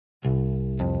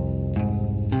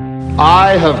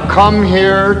I have come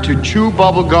here to chew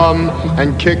bubblegum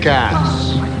and kick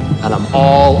ass, and I'm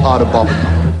all out of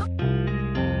bubblegum.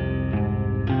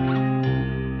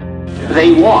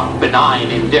 They want benign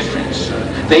indifference.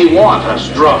 They want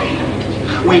us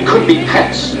drugged. We could be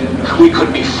pets. We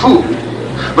could be food.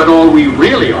 But all we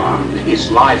really are is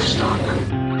livestock.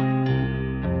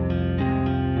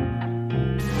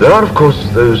 There are, of course,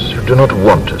 those who do not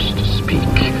want us to speak.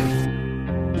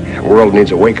 The world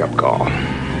needs a wake-up call.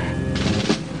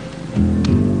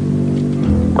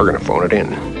 We're gonna phone it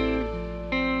in.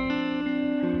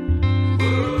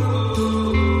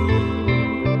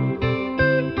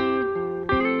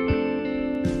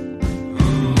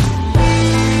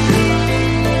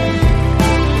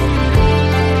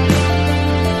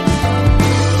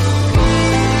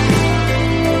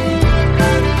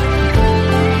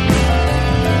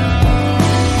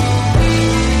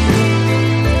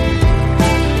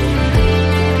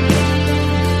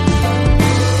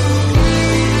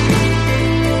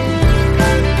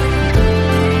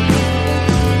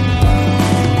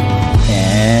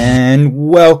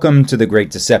 Welcome to the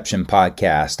Great Deception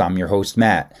Podcast. I'm your host,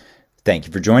 Matt. Thank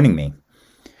you for joining me.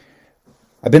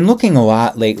 I've been looking a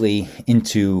lot lately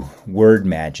into word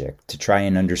magic to try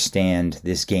and understand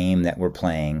this game that we're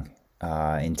playing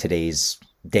in today's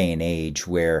day and age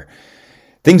where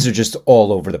things are just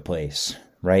all over the place,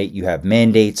 right? You have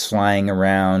mandates flying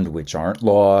around, which aren't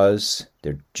laws.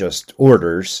 They're just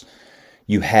orders.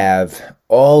 You have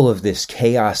all of this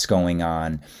chaos going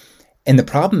on. And the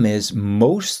problem is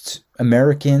most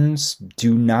Americans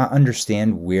do not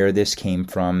understand where this came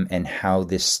from and how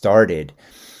this started,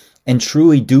 and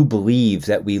truly do believe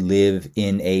that we live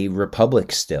in a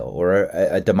republic still, or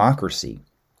a democracy.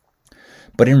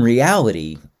 But in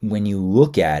reality, when you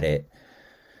look at it,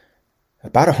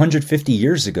 about 150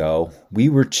 years ago, we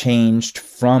were changed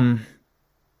from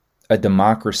a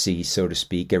democracy, so to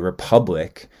speak, a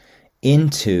republic,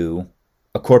 into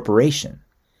a corporation.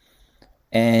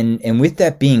 And with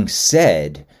that being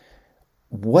said,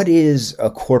 what is a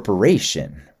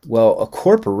corporation? Well, a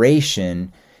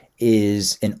corporation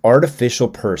is an artificial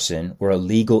person or a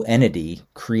legal entity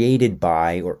created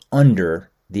by or under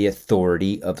the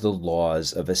authority of the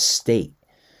laws of a state.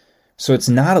 So it's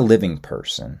not a living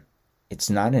person. It's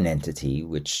not an entity,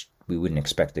 which we wouldn't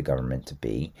expect the government to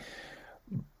be,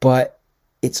 but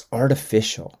it's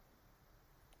artificial.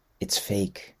 It's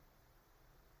fake.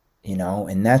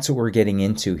 And that's what we're getting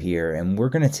into here. And we're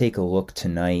going to take a look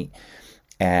tonight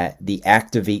at the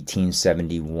Act of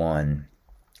 1871,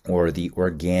 or the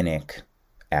Organic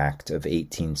Act of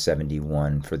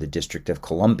 1871 for the District of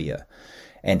Columbia,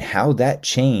 and how that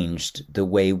changed the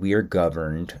way we are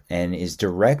governed and is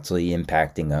directly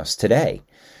impacting us today.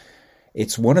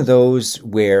 It's one of those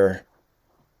where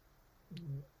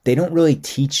they don't really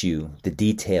teach you the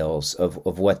details of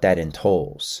what that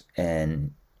entails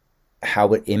and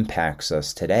how it impacts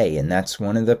us today. And that's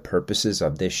one of the purposes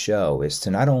of this show, is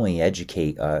to not only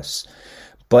educate us,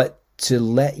 but to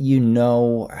let you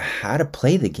know how to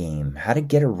play the game, how to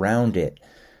get around it,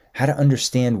 how to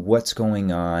understand what's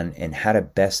going on, and how to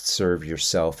best serve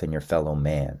yourself and your fellow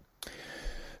man.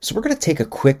 So we're going to take a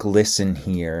quick listen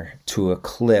here to a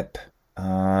clip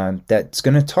that's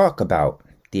going to talk about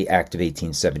the Act of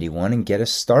 1871 and get us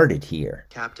started here.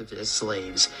 Captive as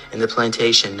slaves in the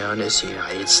plantation known as the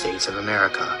United States of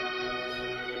America.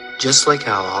 Just like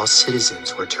how all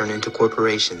citizens were turned into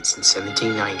corporations in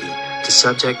 1790 to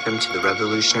subject them to the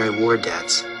Revolutionary War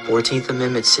debts, 14th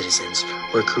Amendment citizens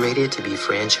were created to be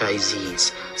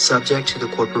franchisees subject to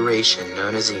the corporation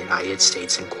known as the United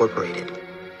States Incorporated.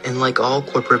 And like all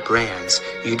corporate brands,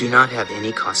 you do not have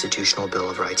any constitutional Bill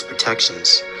of Rights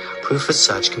protections. Proof of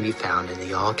such can be found in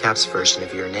the all-caps version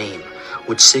of your name,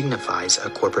 which signifies a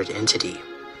corporate entity.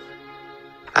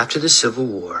 After the Civil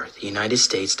War, the United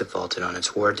States defaulted on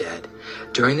its war debt.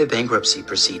 During the bankruptcy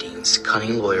proceedings,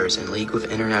 cunning lawyers and League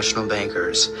of International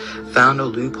Bankers found a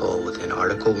loophole within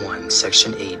Article 1,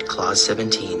 Section 8, Clause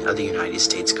 17 of the United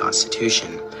States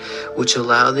Constitution, which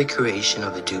allowed the creation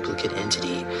of a duplicate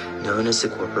entity known as the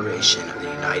Corporation of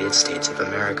the United States of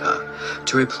America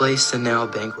to replace the now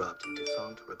bankrupt and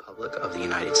defunct Republic of the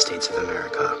United States of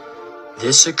America.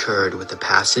 This occurred with the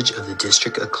passage of the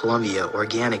District of Columbia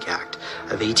Organic Act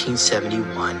of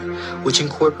 1871, which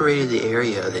incorporated the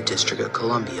area of the District of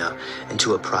Columbia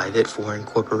into a private foreign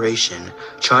corporation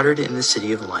chartered in the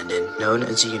City of London known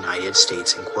as the United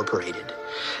States Incorporated,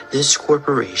 This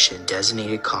corporation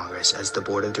designated Congress as the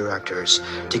board of directors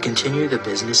to continue the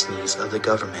business needs of the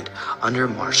government under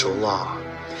martial law.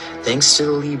 Thanks to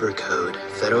the Lieber Code,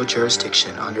 federal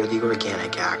jurisdiction under the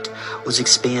Organic Act was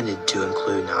expanded to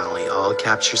include not only all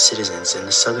captured citizens in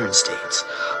the southern states,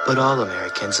 but all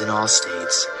Americans in all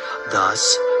states.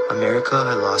 Thus, America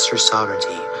had lost her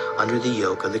sovereignty under the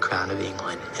yoke of the Crown of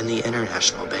England and the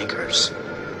international bankers.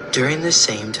 During this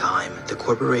same time, the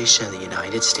Corporation of the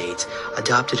United States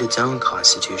adopted its own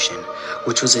constitution,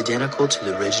 which was identical to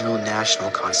the original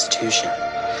national constitution.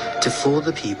 To fool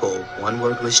the people, one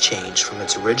word was changed from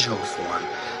its original form,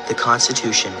 the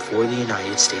Constitution for the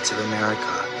United States of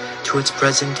America, to its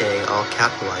present-day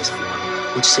all-capitalized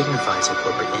form, which signifies a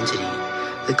corporate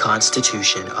entity, the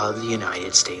Constitution of the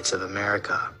United States of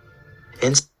America.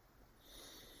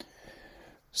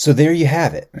 So there you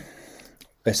have it.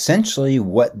 Essentially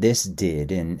what this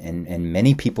did, and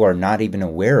many people are not even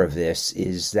aware of this,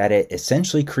 is that it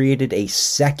essentially created a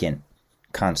second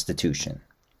constitution.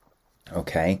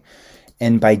 Okay?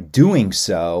 And by doing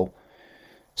so,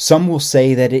 some will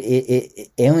say that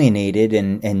it alienated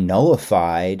and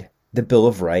nullified the Bill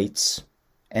of Rights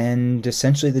and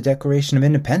essentially the Declaration of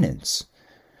Independence.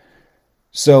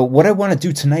 So what I want to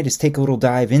do tonight is take a little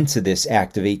dive into this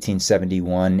Act of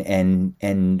 1871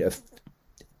 and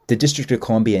the District of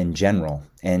Columbia in general,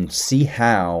 and see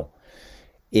how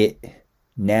it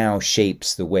now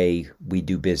shapes the way we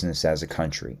do business as a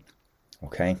country.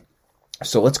 Okay?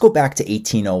 So let's go back to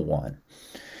 1801.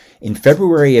 In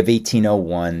February of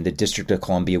 1801, the District of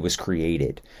Columbia was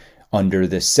created under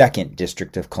the Second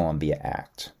District of Columbia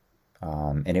Act.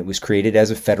 And it was created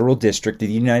as a federal district of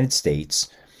the United States,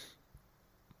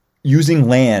 using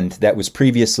land that was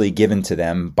previously given to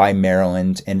them by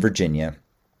Maryland and Virginia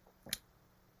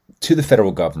to the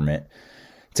federal government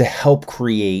to help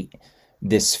create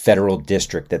this federal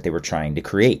district that they were trying to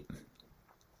create.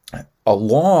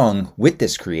 Along with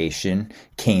this creation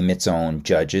came its own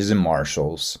judges and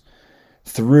marshals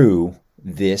through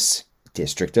this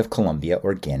District of Columbia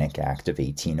Organic Act of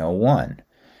 1801,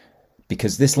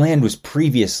 because this land was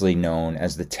previously known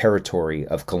as the Territory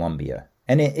of Columbia,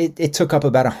 and it took up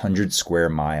about 100 square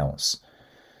miles.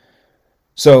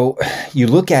 So you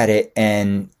look at it,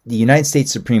 and the United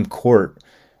States Supreme Court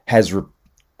has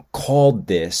called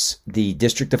this the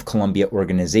District of Columbia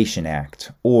Organization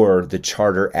Act, or the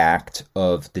Charter Act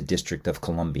of the District of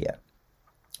Columbia.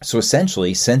 So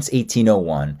essentially, since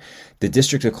 1801, the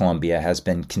District of Columbia has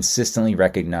been consistently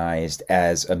recognized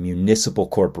as a municipal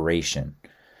corporation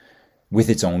with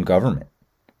its own government.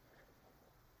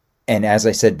 And as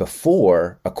I said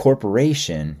before, a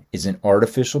corporation is an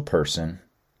artificial person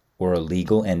or a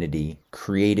legal entity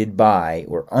created by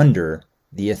or under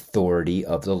the authority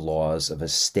of the laws of a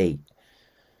state.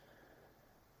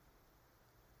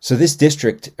 So this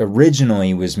district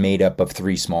originally was made up of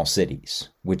 3 small cities,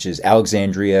 which is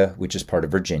Alexandria, which is part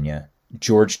of Virginia,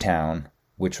 Georgetown,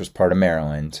 which was part of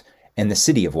Maryland, and the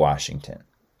city of Washington.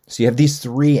 So you have these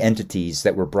 3 entities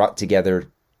that were brought together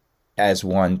as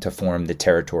one to form the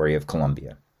Territory of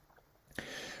Columbia.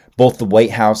 Both the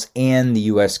White House and the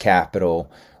U.S.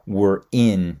 Capitol were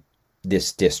in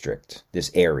this district, this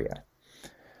area.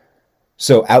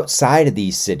 So outside of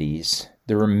these cities,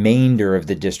 the remainder of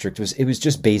the district was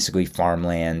just basically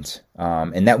farmland,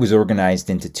 and that was organized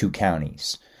into 2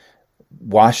 counties.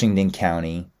 Washington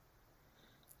County,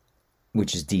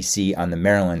 which is D.C. on the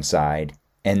Maryland side,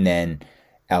 and then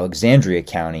Alexandria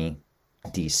County,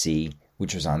 D.C.,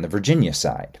 which was on the Virginia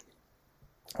side.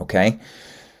 Okay?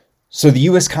 So the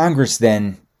U.S. Congress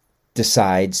then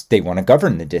decides they want to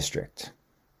govern the district.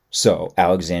 So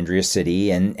Alexandria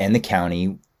City and the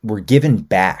county were given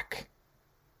back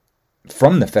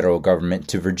from the federal government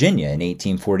to Virginia in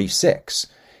 1846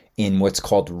 in what's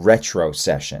called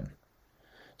retrocession.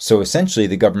 So essentially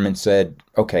the government said,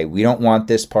 okay, we don't want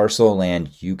this parcel of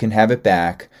land. You can have it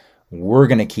back. We're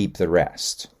going to keep the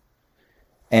rest.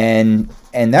 And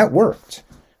that worked,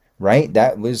 right?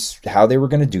 That was how they were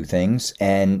going to do things.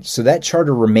 And so that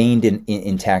charter remained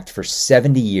intact for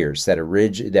 70 years.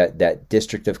 That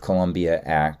District of Columbia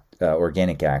Act,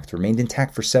 Organic Act, remained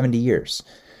intact for 70 years.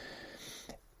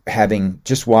 Having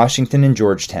just Washington and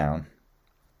Georgetown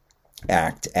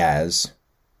act as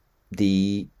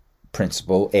the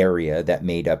principal area that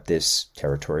made up this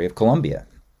Territory of Columbia.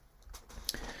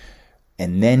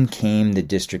 And then came the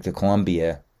District of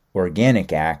Columbia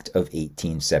Organic Act of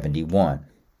 1871.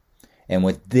 And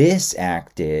what this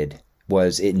act did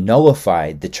was it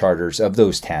nullified the charters of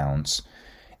those towns,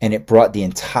 and it brought the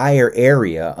entire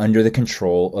area under the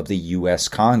control of the U.S.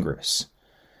 Congress.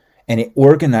 And it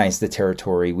organized the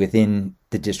territory within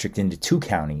the district into 2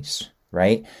 counties,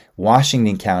 right?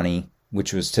 Washington County,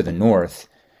 which was to the north,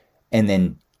 and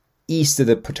then east of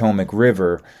the Potomac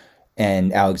River,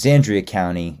 and Alexandria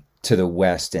County to the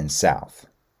west and south.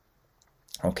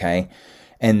 Okay?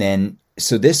 And then,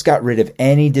 so this got rid of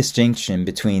any distinction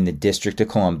between the District of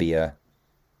Columbia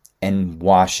and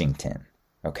Washington,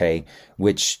 okay?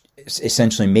 Which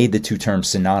essentially made the two terms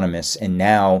synonymous, and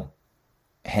now,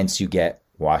 hence you get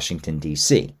Washington,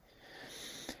 D.C.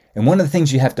 And one of the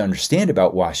things you have to understand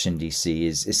about Washington, D.C.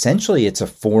 is essentially it's a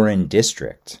foreign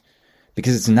district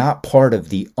because it's not part of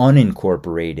the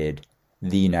unincorporated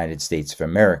the United States of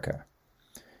America.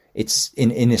 It's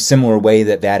in a similar way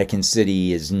that Vatican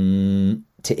City is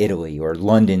to Italy, or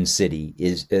London City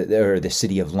is, or the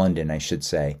city of London, I should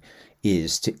say,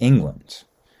 is to England.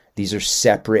 These are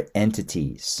separate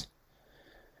entities.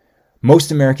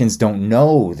 Most Americans don't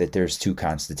know that there's two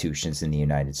constitutions in the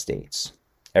United States.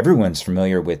 Everyone's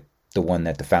familiar with the one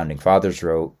that the Founding Fathers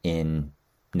wrote in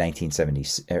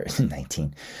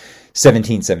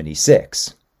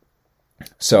 1776.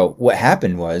 So what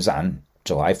happened was on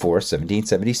July 4th,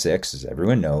 1776, as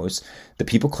everyone knows, the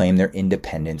people claimed their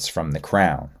independence from the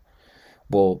crown.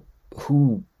 Well,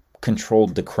 who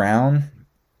controlled the crown?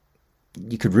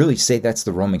 You could really say that's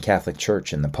the Roman Catholic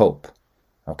Church and the Pope.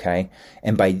 Okay?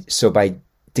 And by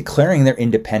declaring their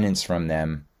independence from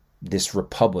them, this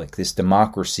republic, this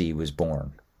democracy was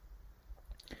born.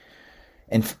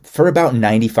 And for about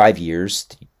 95 years,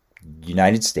 the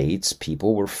United States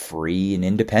people were free and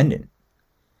independent.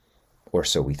 Or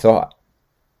so we thought.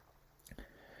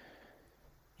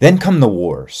 Then come the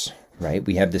wars, right?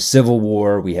 We have the Civil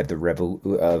War, we have the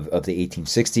of the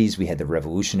 1860s, we had the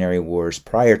Revolutionary Wars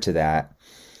prior to that.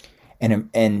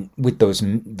 And with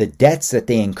the debts that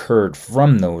they incurred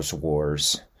from those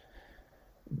wars,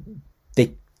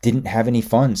 they didn't have any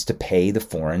funds to pay the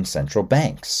foreign central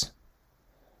banks.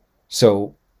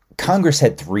 So Congress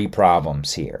had three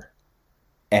problems here,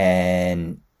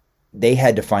 and they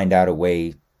had to find out a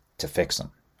way to fix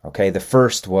them. Okay, the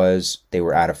first was they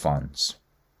were out of funds.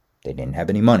 They didn't have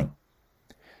any money.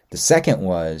 The second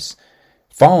was,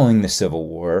 following the Civil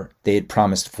War, they had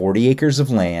promised 40 acres of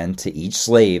land to each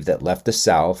slave that left the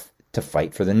South to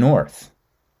fight for the North.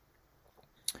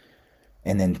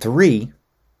 And then three,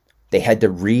 they had to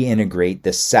reintegrate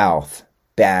the South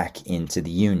back into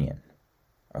the Union.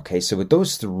 Okay, so with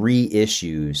those three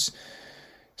issues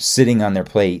sitting on their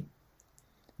plate,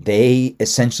 they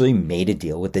essentially made a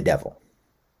deal with the devil.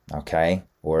 Okay,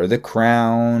 or the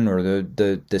Crown, or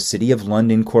the City of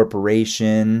London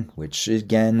Corporation, which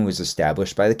again was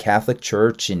established by the Catholic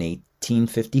Church in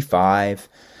 1855.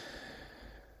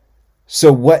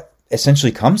 So what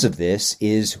essentially comes of this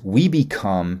is we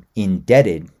become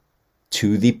indebted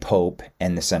to the Pope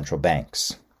and the central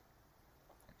banks.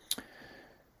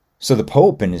 So the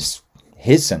Pope and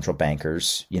his central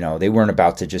bankers, they weren't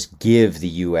about to just give the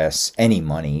U.S. any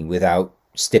money without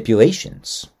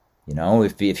stipulations.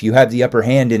 If you have the upper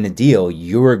hand in a deal,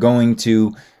 you're going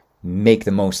to make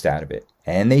the most out of it.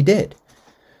 And they did.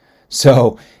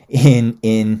 So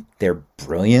in their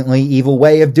brilliantly evil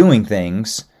way of doing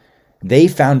things, they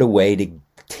found a way to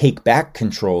take back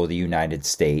control of the United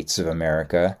States of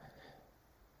America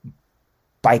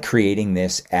by creating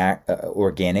this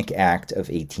Organic Act of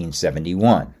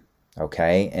 1871.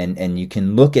 Okay? And you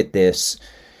can look at this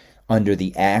under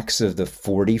the acts of the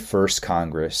 41st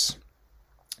Congress,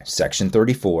 Section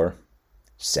 34,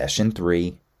 Session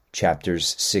 3,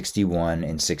 Chapters 61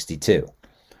 and 62.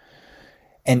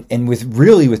 And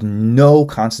with no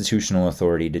constitutional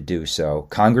authority to do so,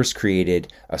 Congress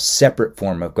created a separate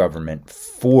form of government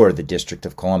for the District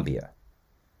of Columbia.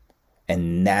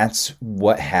 And that's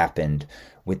what happened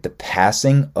with the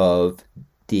passing of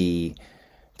the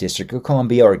District of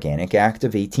Columbia Organic Act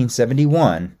of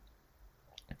 1871.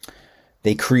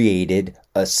 They created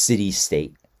a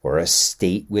city-state, or a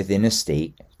state within a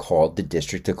state, called the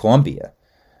District of Columbia,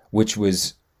 which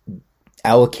was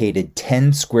allocated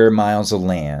 10 square miles of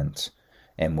land.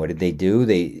 And what did they do?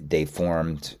 They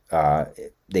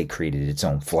created its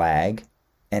own flag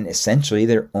and essentially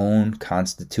their own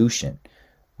constitution,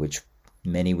 which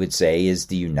many would say is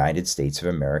the United States of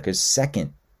America's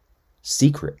second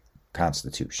secret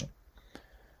constitution.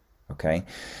 Okay?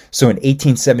 So in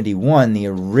 1871, the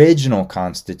original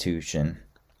Constitution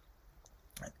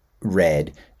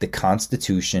read, "The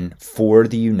Constitution for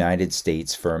the United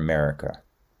States for America."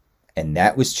 And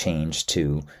that was changed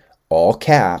to, all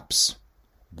caps,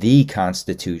 "The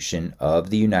Constitution of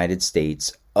the United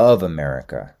States of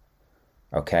America."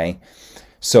 Okay?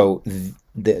 So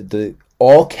the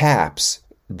all caps,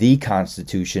 "The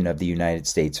Constitution of the United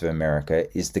States of America,"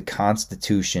 is the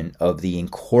Constitution of the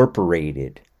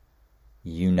incorporated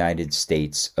United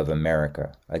States of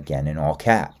America, again in all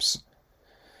caps.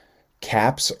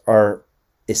 Caps are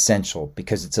essential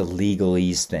because it's a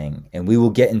legalese thing, and we will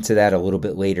get into that a little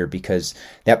bit later because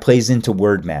that plays into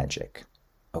word magic.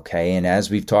 Okay, and as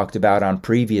we've talked about on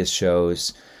previous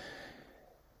shows,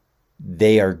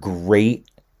 they are great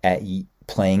at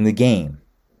playing the game,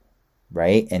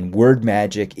 right? And word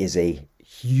magic is a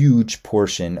huge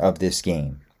portion of this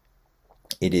game.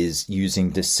 It is using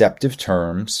deceptive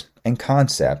terms and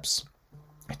concepts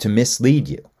to mislead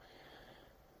you.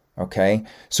 Okay,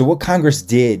 so what Congress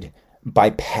did by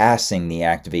passing the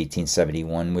Act of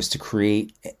 1871 was to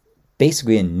create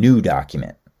basically a new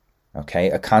document. Okay,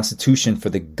 a constitution for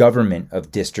the government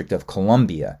of District of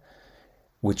Columbia,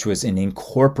 which was an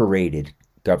incorporated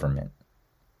government.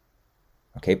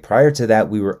 Okay, prior to that,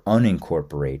 we were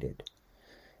unincorporated.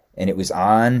 And it was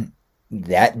on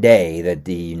that day that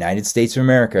the United States of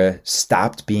America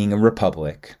stopped being a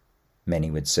republic,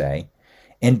 many would say,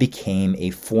 and became a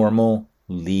formal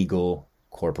legal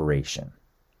corporation.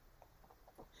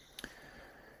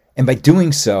 And by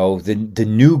doing so, the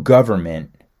new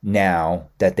government now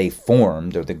that they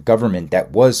formed, or the government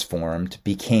that was formed,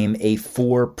 became a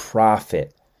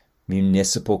for-profit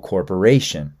municipal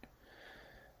corporation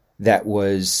that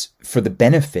was for the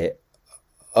benefit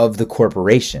of the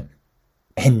corporation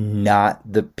and not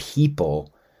the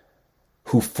people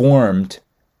who formed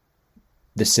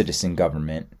the citizen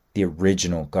government, the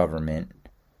original government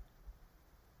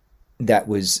that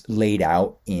was laid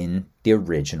out in the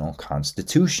original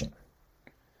Constitution.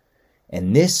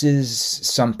 And this is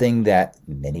something that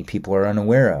many people are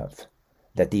unaware of,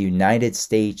 that the United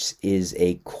States is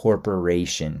a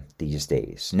corporation these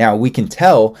days. Now, we can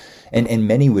tell, and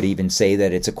many would even say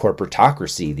that it's a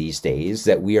corporatocracy these days,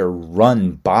 that we are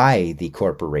run by the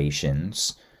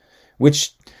corporations,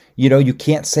 which, you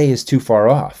can't say is too far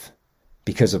off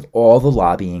because of all the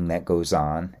lobbying that goes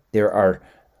on. There are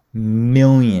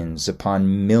millions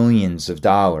upon millions of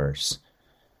dollars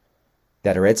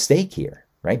that are at stake here.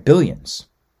 Right? Billions,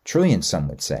 trillions, some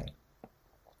would say.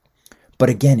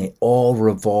 But again, it all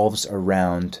revolves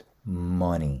around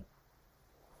money.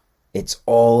 It's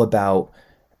all about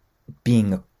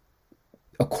being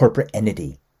a corporate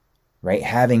entity, right?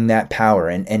 Having that power.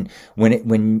 And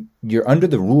when you're under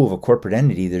the rule of a corporate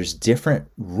entity, there's different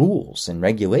rules and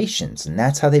regulations. And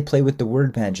that's how they play with the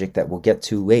word magic that we'll get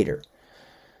to later.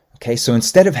 Okay, so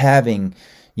instead of having,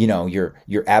 your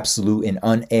absolute and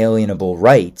unalienable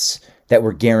rights that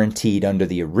were guaranteed under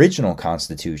the original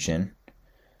Constitution,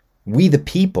 we the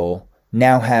people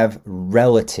now have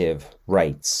relative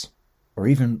rights, or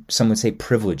even some would say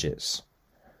privileges.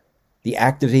 The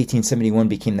Act of 1871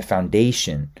 became the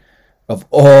foundation of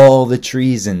all the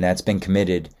treason that's been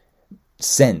committed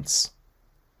since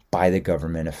by the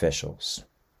government officials.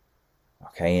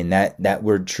 Okay, and that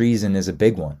word treason is a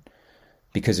big one,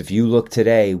 because if you look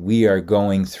today, we are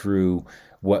going through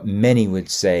what many would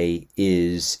say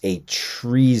is a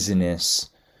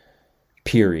treasonous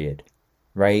period,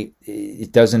 right?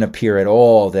 It doesn't appear at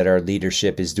all that our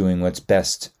leadership is doing what's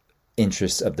best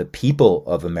interests of the people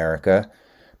of America,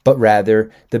 but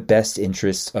rather the best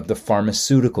interests of the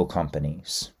pharmaceutical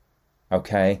companies,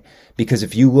 okay? Because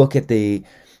if you look at the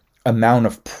amount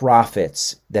of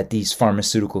profits that these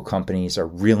pharmaceutical companies are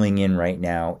reeling in right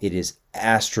now, it is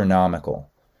astronomical.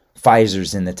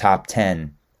 Pfizer's in the top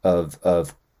 10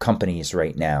 of companies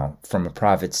right now from a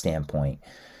profit standpoint.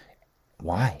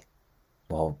 Why?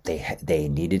 Well, they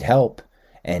needed help,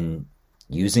 and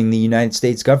using the United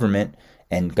States government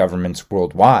and governments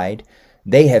worldwide,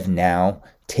 they have now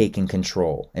taken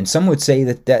control. And some would say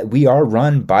that we are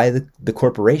run by the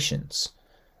corporations.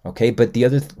 Okay, but the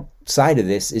other side of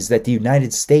this is that the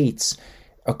United States,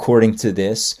 according to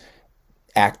this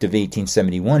Act of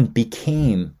 1871,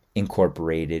 became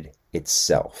incorporated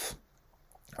itself.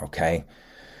 Okay?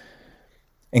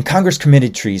 And Congress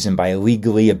committed treason by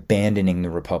illegally abandoning the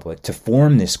Republic to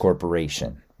form this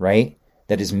corporation, right?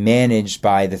 That is managed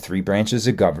by the three branches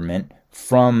of government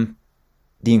from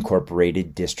the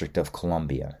incorporated District of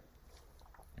Columbia.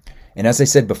 And as I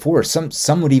said before,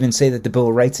 some would even say that the Bill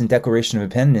of Rights and Declaration of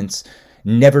Independence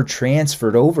never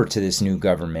transferred over to this new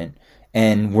government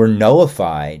and were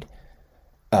nullified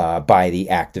by the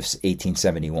Act of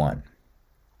 1871.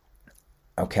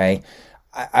 Okay,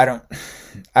 I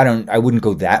wouldn't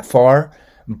go that far,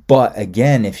 but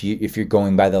again, if you're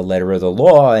going by the letter of the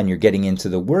law and you're getting into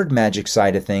the word magic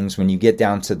side of things, when you get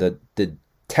down to the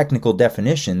technical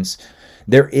definitions,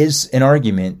 there is an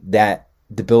argument that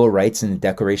the Bill of Rights and the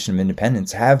Declaration of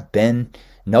Independence have been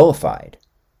nullified,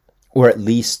 or at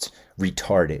least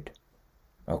retarded.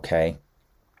 Okay?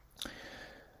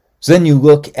 So then you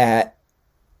look at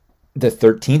the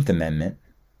 13th Amendment,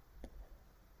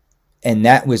 and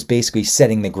that was basically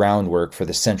setting the groundwork for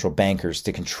the central bankers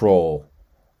to control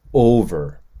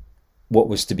over what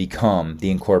was to become the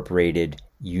Incorporated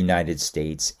United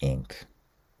States, Inc.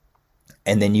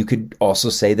 And then you could also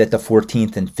say that the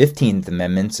 14th and 15th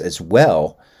Amendments as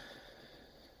well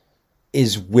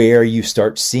is where you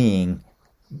start seeing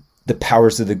the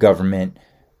powers of the government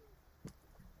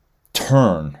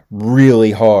turn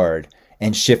really hard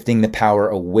and shifting the power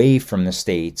away from the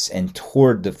states and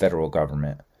toward the federal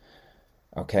government.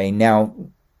 Okay, now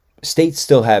states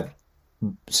still have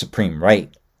supreme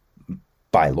right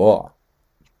by law,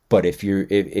 but if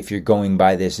you're going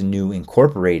by this new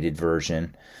incorporated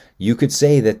version, you could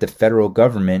say that the federal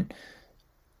government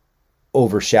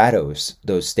overshadows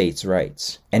those states'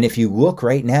 rights. And if you look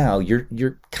right now,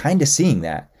 you're kind of seeing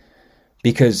that,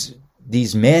 because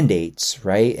these mandates,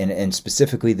 right, and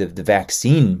specifically the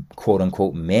vaccine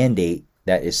quote-unquote mandate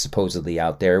that is supposedly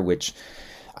out there, which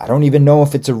I don't even know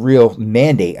if it's a real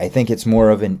mandate. I think it's more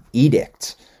of an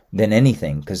edict than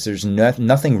anything, because there's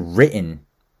nothing written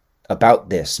about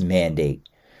this mandate.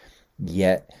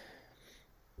 Yet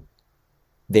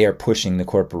they are pushing the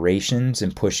corporations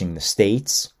and pushing the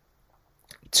states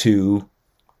to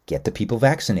get the people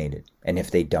vaccinated. And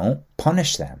if they don't,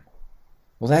 punish them.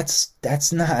 Well,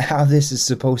 that's not how this is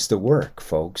supposed to work,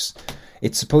 folks.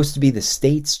 It's supposed to be the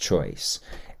state's choice.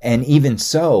 And even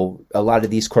so, a lot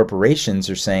of these corporations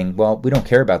are saying, well, we don't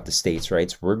care about the states'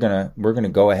 rights. We're gonna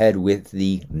go ahead with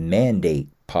the mandate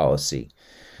policy,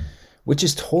 which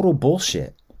is total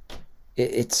bullshit.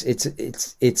 It's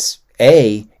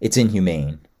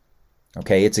inhumane.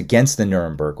 Okay, it's against the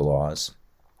Nuremberg laws.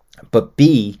 But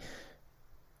B,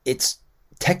 it's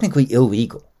technically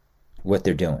illegal what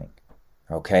they're doing.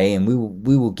 Okay, and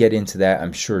we will get into that,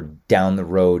 I'm sure, down the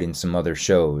road in some other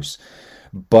shows.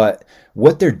 But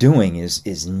what they're doing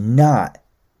is not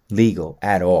legal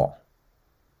at all.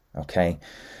 Okay,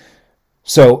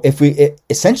 so if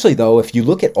you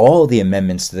look at all the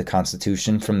amendments to the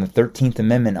Constitution from the 13th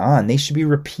Amendment on, they should be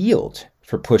repealed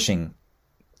for pushing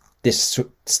this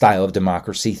style of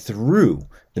democracy through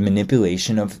the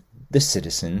manipulation of the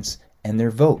citizens and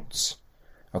their votes.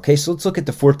 Okay, so let's look at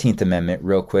the 14th Amendment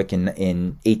real quick. In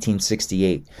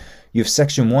 1868, you have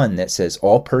Section 1 that says,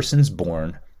 all persons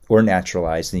born or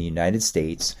naturalized in the United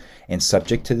States and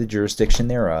subject to the jurisdiction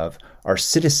thereof are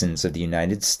citizens of the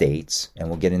United States, and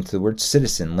we'll get into the word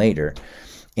citizen later,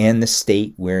 and the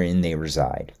state wherein they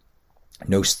reside.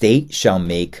 No state shall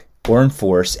make or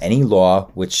enforce any law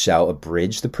which shall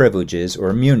abridge the privileges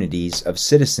or immunities of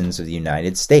citizens of the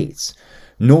United States,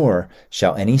 nor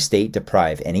shall any state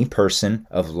deprive any person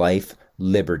of life,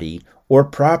 liberty, or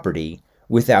property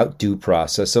without due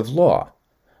process of law,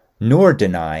 nor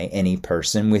deny any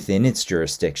person within its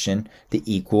jurisdiction the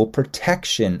equal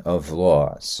protection of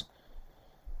laws.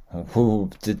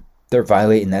 They're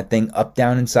violating that thing up,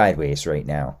 down, and sideways right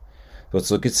now.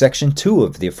 Let's look at Section 2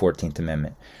 of the 14th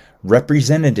Amendment.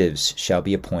 Representatives shall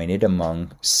be appointed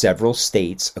among several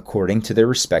states according to their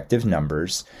respective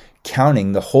numbers,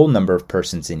 counting the whole number of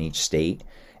persons in each state,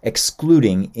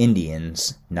 excluding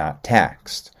Indians not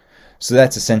taxed. So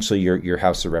that's essentially your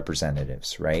House of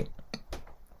Representatives, right?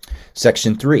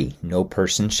 Section 3, no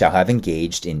person shall have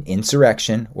engaged in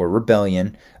insurrection or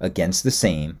rebellion against the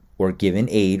same, or given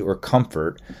aid or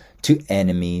comfort to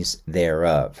enemies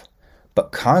thereof.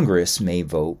 But Congress may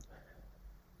by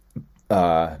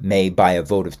a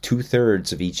vote of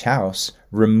 2/3 of each house,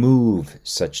 remove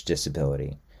such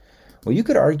disability. Well, you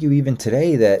could argue even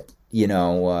today that,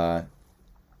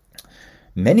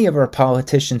 many of our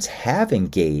politicians have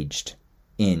engaged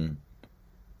in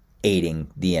aiding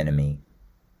the enemy,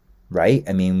 right?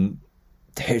 I mean,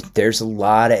 there's a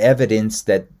lot of evidence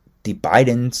that the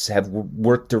Bidens have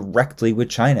worked directly with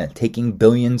China, taking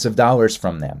billions of dollars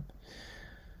from them.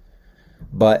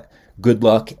 But good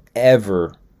luck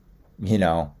ever,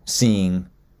 seeing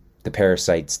the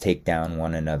parasites take down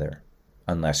one another,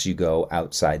 unless you go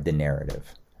outside the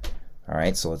narrative. All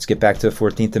right, so let's get back to the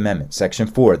 14th Amendment. Section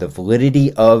 4, the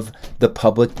validity of the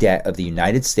public debt of the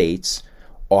United States,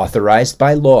 authorized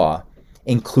by law,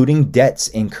 including debts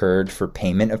incurred for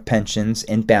payment of pensions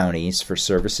and bounties for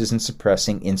services in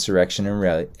suppressing insurrection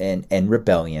and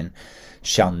rebellion,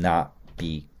 shall not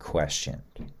be questioned.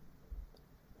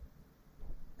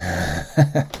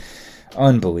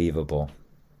 Unbelievable.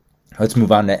 Let's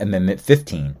move on to Amendment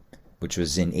 15, which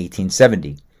was in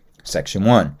 1870. Section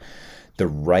 1, the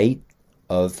right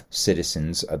of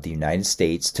citizens of the United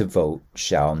States to vote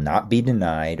shall not be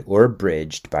denied or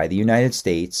abridged by the United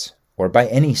States or by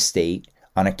any state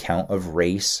on account of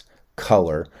race,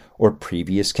 color, or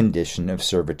previous condition of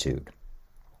servitude.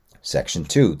 Section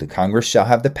 2, the Congress shall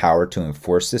have the power to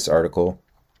enforce this article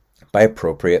by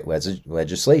appropriate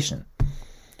legislation,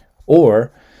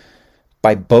 or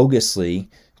by bogusly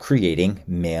creating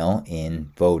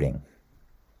mail-in voting,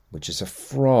 which is a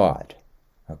fraud,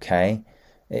 okay?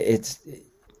 It's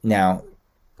now,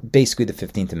 basically the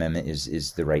 15th Amendment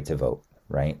is the right to vote,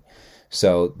 right?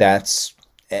 So that's,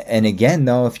 and again,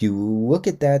 though, if you look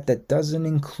at that, that doesn't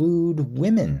include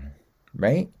women,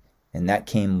 right? And that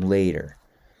came later.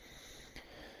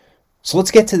 So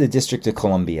let's get to the District of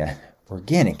Columbia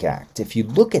Organic Act. If you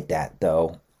look at that,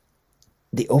 though,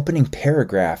 the opening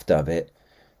paragraph of it,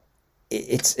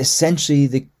 it's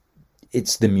essentially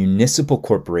it's the municipal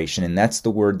corporation, and that's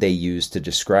the word they use to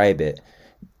describe it,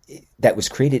 that was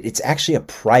created. It's actually a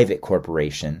private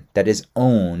corporation that is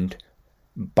owned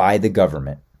by the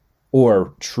government,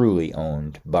 or truly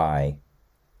owned by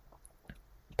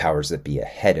powers that be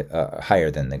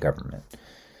higher than the government.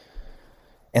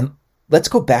 And let's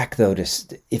go back, though, to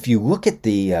if you look at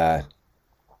the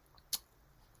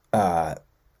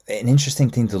an interesting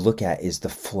thing to look at is the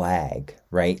flag,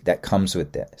 right, that comes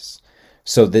with this.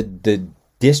 So the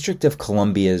District of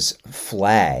Columbia's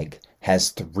flag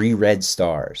has 3 red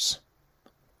stars,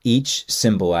 each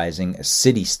symbolizing a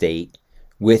city-state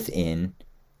within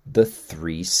the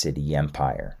 3-city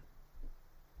empire.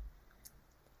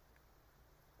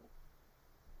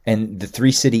 And the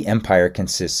 3-city empire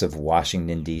consists of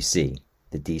Washington, D.C.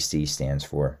 The D.C. stands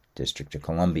for District of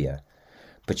Columbia.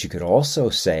 But you could also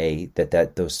say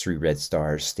that those 3 red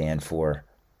stars stand for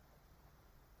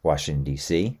Washington,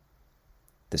 D.C.,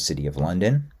 the City of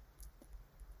London,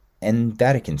 and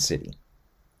Vatican City,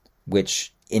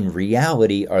 which in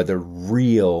reality are the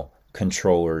real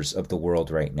controllers of the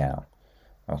world right now.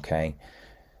 Okay?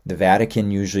 The Vatican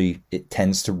usually, it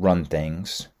tends to run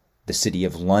things. The City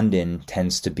of London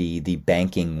tends to be the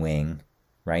banking wing,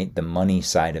 right? The money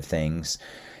side of things.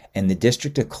 And the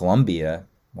District of Columbia,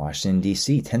 Washington,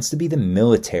 D.C., tends to be the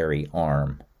military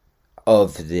arm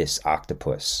of this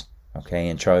octopus. Okay,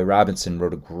 and Charlie Robinson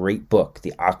wrote a great book,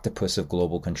 The Octopus of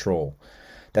Global Control,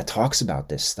 that talks about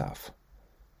this stuff.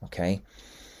 Okay,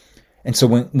 and so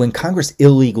when Congress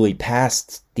illegally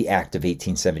passed the Act of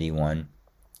 1871,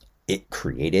 it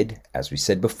created, as we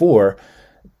said before,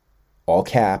 all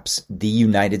caps, the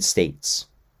United States,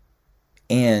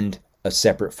 and a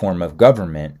separate form of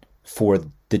government for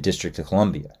the District of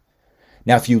Columbia.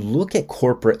 Now, if you look at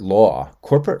corporate law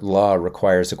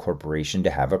requires a corporation to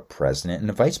have a president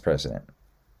and a vice president.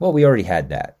 Well, we already had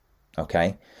that,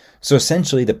 okay? So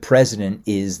essentially, the president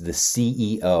is the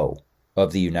CEO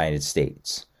of the United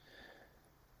States,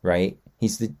 right?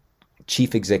 He's the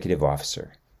chief executive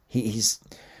officer. And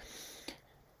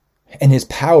his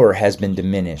power has been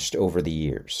diminished over the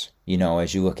years. You know,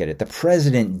 as you look at it, the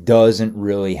president doesn't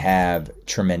really have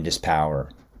tremendous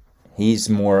power. He's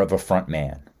more of a front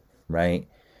man. Right?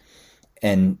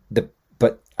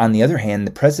 But on the other hand,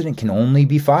 the president can only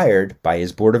be fired by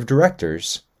his board of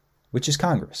directors, which is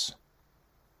Congress.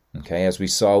 Okay, as we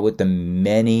saw with the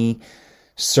many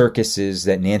circuses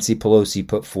that Nancy Pelosi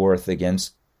put forth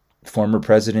against former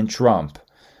President Trump.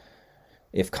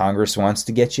 If Congress wants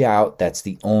to get you out, that's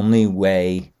the only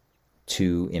way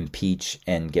to impeach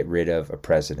and get rid of a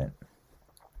president.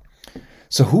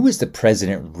 So who is the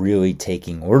president really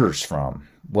taking orders from?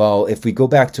 Well, if we go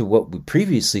back to what we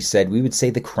previously said, we would say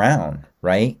the crown,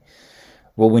 right?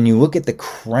 Well, when you look at the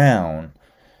crown,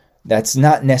 that's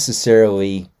not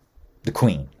necessarily the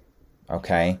queen,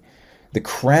 okay? The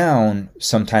crown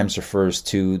sometimes refers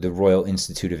to the Royal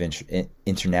Institute of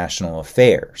International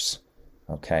Affairs,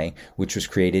 okay, which was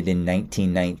created in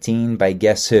 1919 by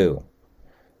guess who?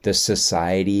 The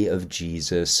Society of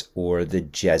Jesus, or the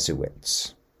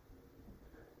Jesuits.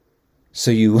 So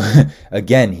you,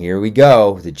 again, here we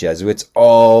go. The Jesuits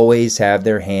always have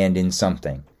their hand in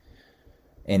something.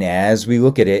 And as we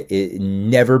look at it, it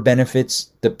never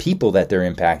benefits the people that they're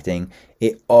impacting.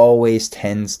 It always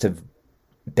tends to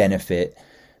benefit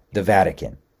the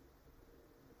Vatican,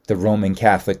 the Roman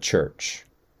Catholic Church.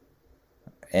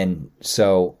 And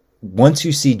so once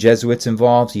you see Jesuits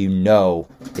involved, you know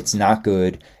it's not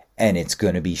good and it's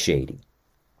going to be shady.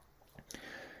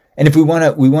 And if we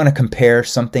want to compare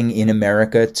something in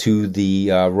America to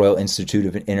the Royal Institute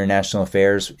of International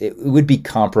Affairs, it would be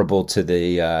comparable to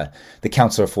the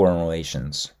Council of Foreign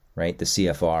Relations, right? The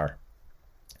CFR.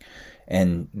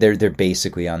 And they're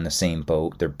basically on the same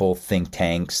boat. They're both think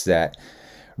tanks that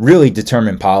really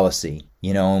determine policy,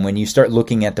 you know. And when you start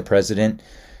looking at the president,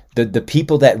 the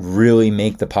people that really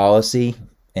make the policy,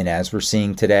 and as we're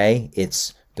seeing today,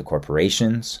 it's the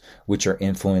corporations, which are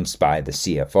influenced by the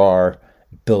CFR,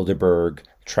 Bilderberg,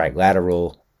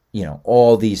 Trilateral, you know,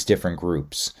 all these different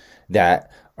groups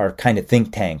that are kind of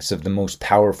think tanks of the most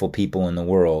powerful people in the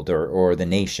world or the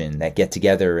nation that get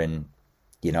together and,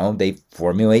 they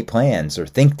formulate plans, or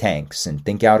think tanks and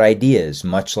think out ideas,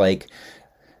 much like,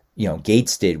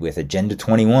 Gates did with Agenda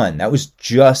 21. That was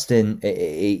just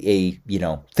a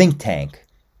think tank.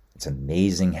 It's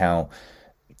amazing how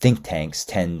think tanks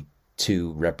tend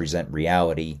to represent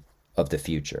reality of the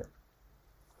future.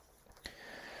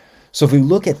 So if we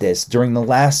look at this, during the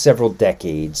last several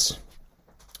decades,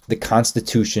 the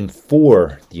Constitution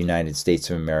for the United States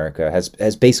of America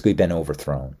has basically been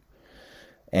overthrown.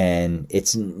 And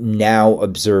it's now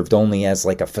observed only as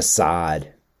like a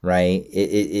facade, right?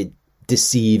 It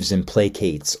deceives and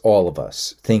placates all of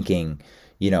us, thinking,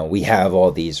 we have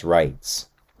all these rights.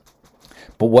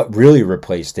 But what really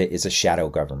replaced it is a shadow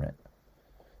government.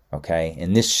 Okay?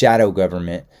 And this shadow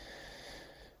government,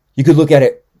 you could look at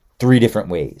it three different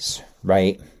ways,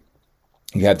 right?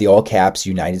 You have the all caps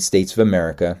United States of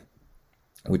America,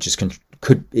 which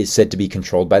is said to be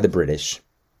controlled by the British,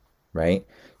 right?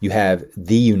 You have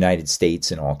the United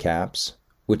States in all caps,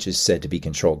 which is said to be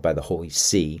controlled by the Holy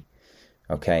See.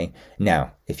 Okay.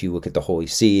 Now, if you look at the Holy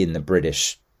See and the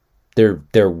British, they're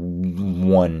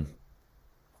one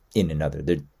in another.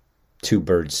 They're two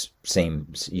birds,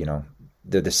 same,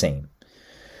 they're the same.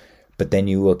 But then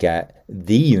you look at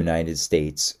the United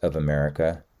States of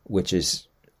America,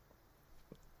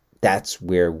 that's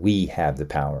where we have the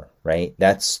power, right?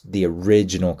 That's the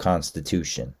original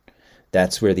Constitution.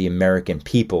 That's where the American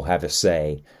people have a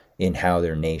say in how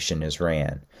their nation is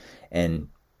ran. And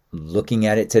looking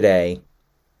at it today,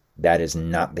 that is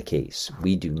not the case.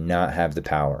 We do not have the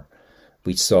power.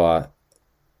 We saw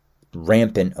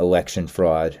rampant election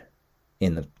fraud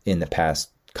in the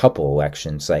past couple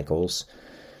election cycles.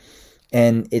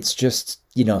 And it's just,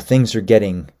 things are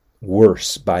getting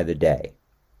worse by the day,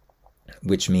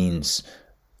 which means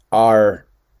our,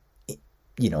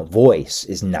 voice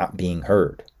is not being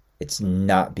heard. It's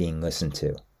not being listened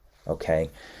to. Okay.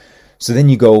 So then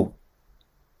you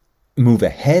move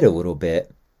ahead a little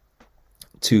bit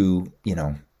to,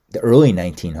 the early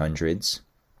 1900s.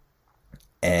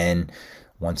 And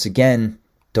once again,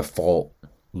 default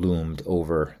loomed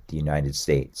over the United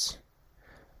States.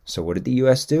 So what did the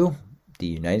U.S. do? The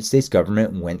United States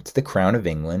government went to the Crown of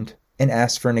England and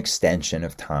asked for an extension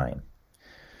of time.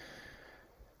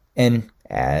 And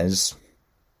as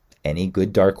any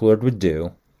good Dark Lord would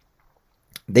do,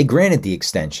 they granted the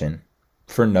extension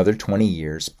for another 20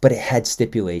 years, but it had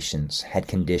stipulations, had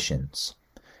conditions.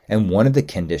 And one of the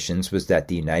conditions was that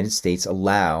the United States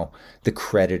allow the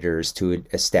creditors to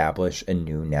establish a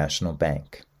new national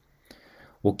bank.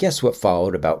 Well, guess what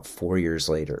followed about 4 years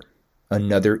later?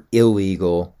 Another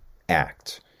illegal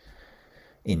act.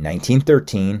 In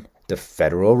 1913, the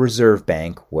Federal Reserve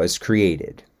Bank was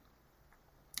created.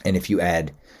 And if you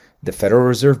add the Federal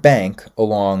Reserve Bank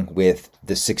along with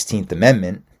the 16th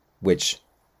Amendment, which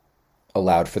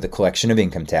allowed for the collection of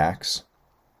income tax,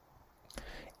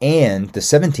 and the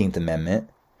 17th Amendment,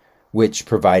 which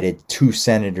provided 2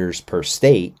 senators per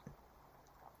state,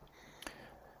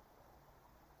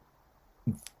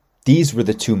 these were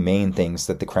the two main things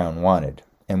that the Crown wanted.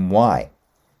 And why?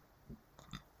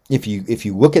 If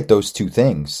you look at those two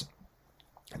things,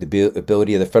 the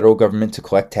ability of the federal government to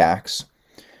collect tax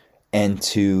and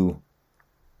to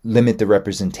limit the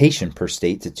representation per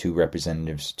state to 2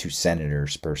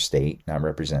 senators per state, not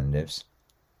representatives,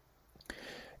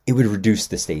 it would reduce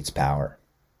the state's power.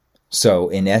 So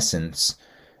in essence,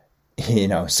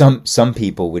 some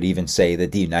people would even say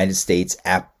that the United States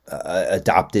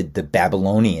adopted the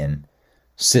Babylonian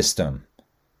system,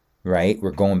 right?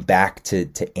 We're going back to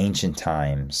ancient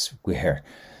times where,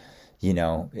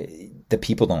 the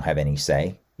people don't have any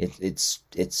say. It's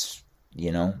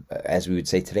as we would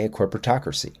say today, a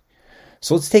corporatocracy.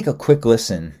 So let's take a quick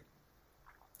listen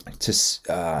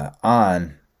to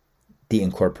on the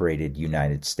incorporated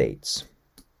United States.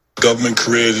 Government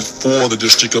created for the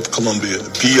District of Columbia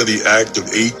via the Act of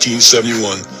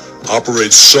 1871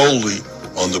 operates solely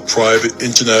on the private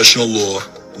international law,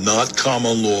 not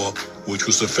common law, which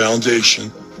was the foundation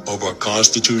of our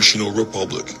constitutional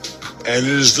republic. And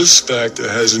it is this fact that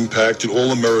has impacted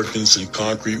all Americans in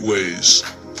concrete ways.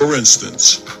 For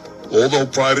instance, although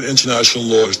private international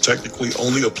law is technically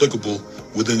only applicable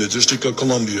within the District of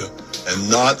Columbia and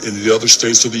not in the other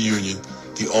states of the Union,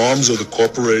 the arms of the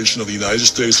corporation of the United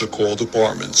States are called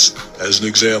departments. As an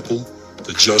example,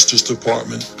 the Justice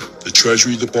Department, the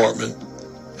Treasury Department,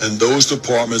 and those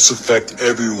departments affect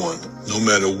everyone, no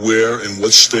matter where and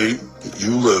what state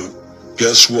you live.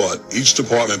 Guess what? Each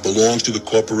department belongs to the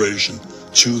corporation,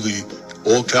 to the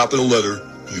all capital letter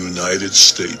United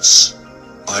States.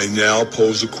 I now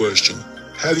pose the question,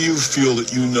 How do you feel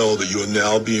that you know that you are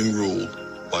now being ruled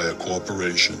by a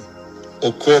corporation?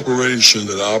 A corporation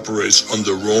that operates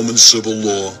under Roman civil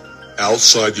law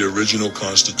outside the original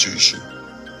Constitution.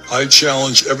 I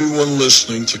challenge everyone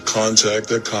listening to contact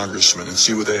their congressman and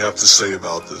see what they have to say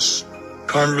about this.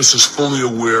 Congress is fully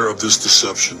aware of this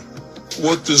deception.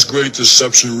 What this great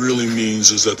deception really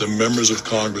means is that the members of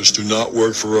Congress do not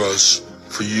work for us,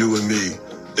 for you and me.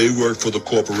 They work for the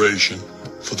corporation,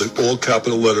 for the all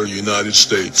capital letter United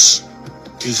States.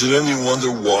 Is it any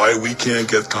wonder why we can't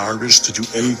get Congress to do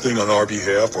anything on our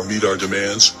behalf or meet our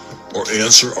demands or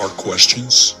answer our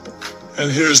questions?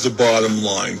 And here's the bottom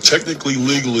line. Technically,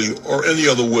 legally, or any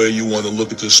other way you want to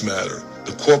look at this matter,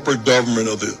 the corporate government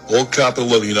of the all capital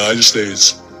letter United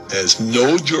States has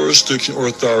no jurisdiction or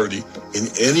authority in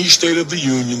any state of the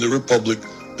Union, the Republic,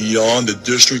 beyond the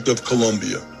District of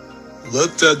Columbia.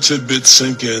 Let that tidbit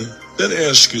sink in, then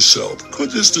ask yourself,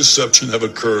 could this deception have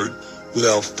occurred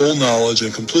without full knowledge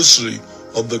and complicity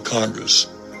of the Congress?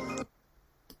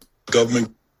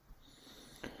 Government.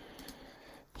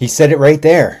 He said it right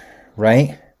there,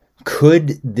 right?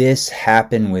 Could this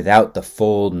happen without the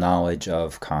full knowledge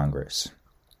of Congress?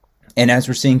 And as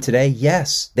we're seeing today,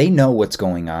 yes, they know what's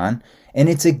going on, and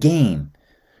it's a game.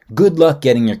 Good luck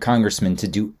getting your congressman to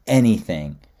do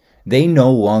anything. They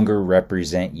no longer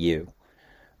represent you.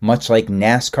 Much like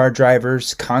NASCAR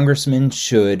drivers, congressmen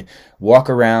should walk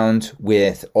around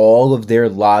with all of their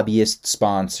lobbyist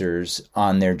sponsors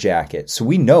on their jacket, so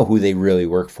we know who they really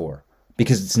work for,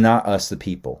 because it's not us the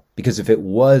people. Because if it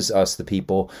was us the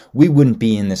people, we wouldn't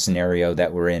be in the scenario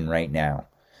that we're in right now.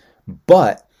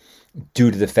 But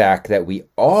due to the fact that we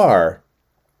are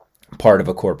part of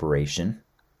a corporation,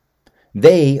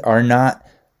 they are not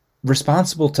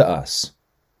responsible to us.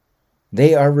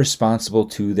 They are responsible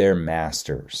to their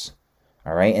masters.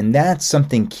 All right? And that's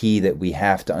something key that we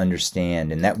have to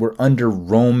understand, and that we're under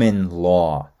Roman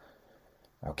law.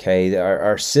 Okay?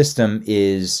 Our system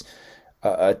is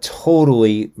a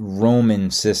totally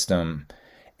Roman system.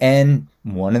 And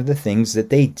one of the things that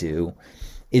they do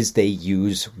is they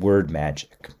use word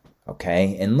magic.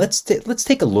 Okay, and let's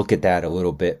take a look at that a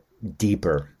little bit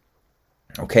deeper.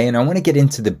 Okay, and I want to get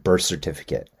into the birth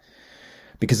certificate,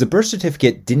 because the birth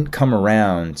certificate didn't come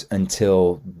around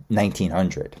until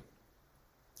 1900.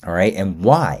 All right, and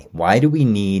why? Why do we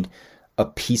need a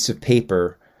piece of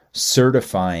paper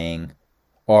certifying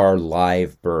our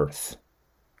live birth?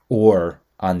 Or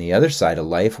on the other side of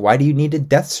life, why do you need a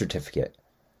death certificate?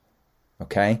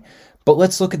 Okay, but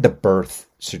let's look at the birth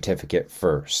certificate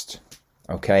first.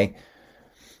 Okay,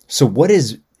 so what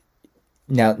is,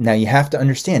 now you have to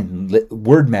understand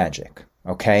word magic,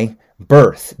 okay?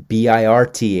 Birth,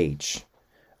 B-I-R-T-H,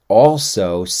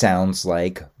 also sounds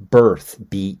like birth,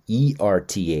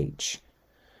 B-E-R-T-H.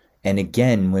 And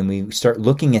again, when we start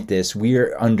looking at this, we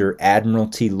are under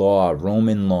Admiralty law,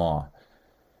 Roman law,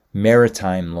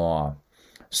 maritime law.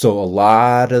 So a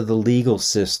lot of the legal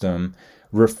system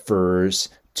refers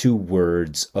to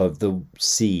words of the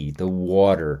sea, the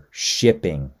water,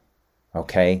 shipping,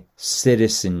 okay,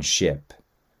 citizenship,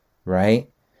 right?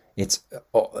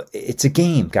 It's a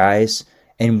game, guys,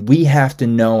 and we have to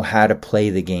know how to play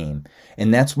the game.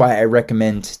 And that's why I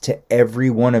recommend to every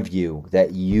one of you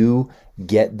that you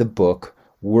get the book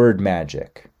Word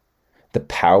Magic, The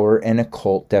Power and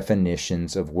Occult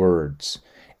Definitions of Words.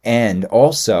 And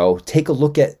also take a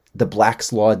look at the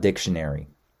Black's Law Dictionary,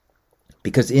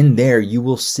 because in there you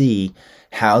will see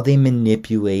how they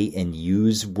manipulate and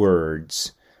use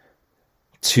words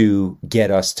to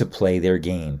get us to play their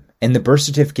game. And the birth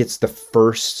certificate's the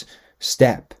first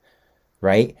step,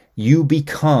 right? You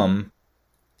become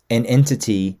an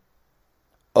entity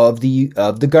of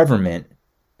the government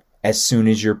as soon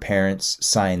as your parents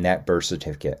sign that birth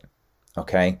certificate.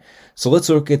 Okay? So let's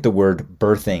look at the word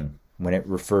birthing when it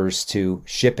refers to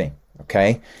shipping.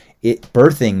 Okay?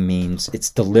 Birthing means it's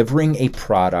delivering a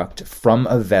product from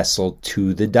a vessel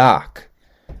to the dock.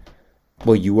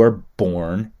 Well, you are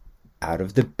born out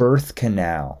of the birth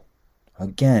canal.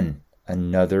 Again,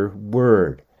 another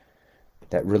word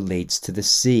that relates to the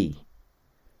sea.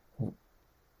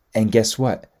 And guess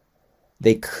what?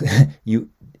 They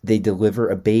deliver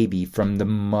a baby from the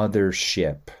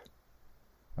mothership.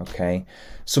 Okay?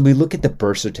 So we look at the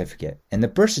birth certificate. And the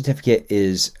birth certificate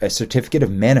is a certificate of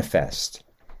manifest.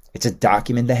 It's a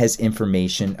document that has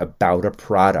information about a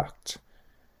product,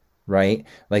 right?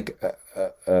 Like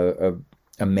a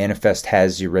manifest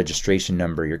has your registration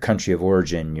number, your country of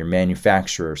origin, your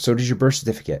manufacturer. So does your birth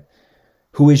certificate.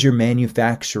 Who is your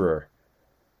manufacturer?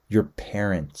 Your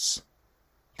parents.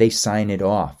 They sign it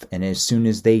off. And as soon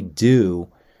as they do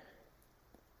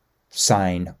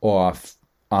sign off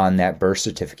on that birth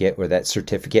certificate or that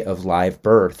certificate of live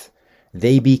birth,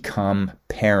 they become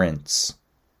parents.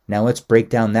 Now let's break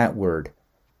down that word.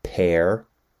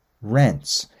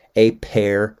 Parents. A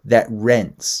pair that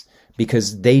rents,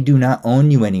 because they do not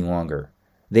own you any longer.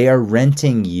 They are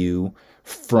renting you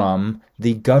from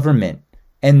the government,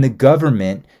 and the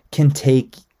government can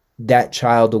take that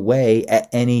child away at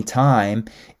any time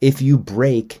if you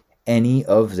break any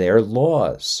of their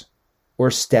laws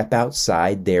or step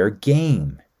outside their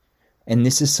game. And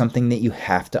this is something that you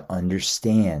have to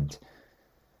understand.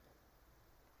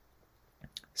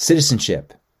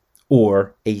 Citizenship,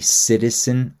 or a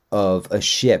citizen of a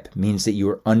ship, means that you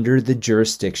are under the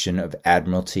jurisdiction of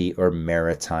admiralty or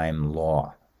maritime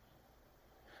law.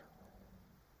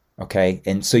 Okay,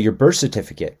 and so your birth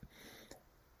certificate,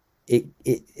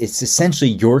 it's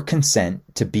essentially your consent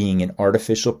to being an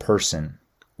artificial person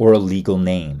or a legal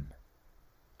name,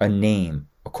 a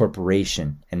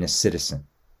corporation, and a citizen,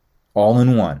 all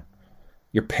in one.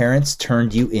 Your parents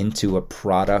turned you into a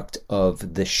product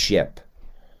of the ship.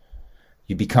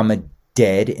 You become a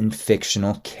dead and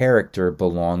fictional character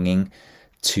belonging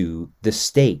to the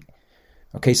state.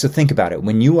 Okay, so think about it.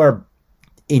 When you are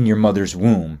in your mother's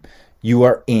womb, you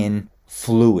are in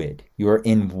fluid. You are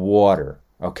in water.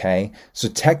 Okay, so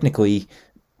technically,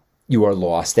 you are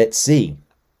lost at sea.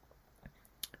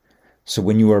 So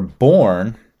when you are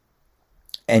born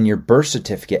and your birth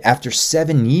certificate, after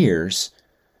 7 years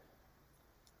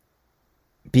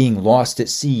being lost at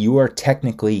sea, you are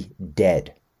technically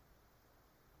dead.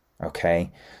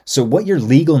 Okay, so what your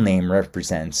legal name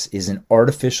represents is an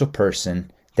artificial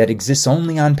person that exists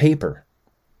only on paper.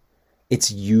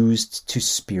 It's used to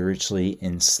spiritually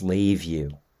enslave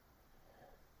you.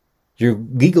 Your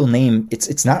legal name,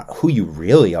 it's not who you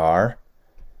really are,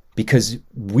 because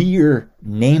we're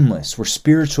nameless. We're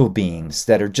spiritual beings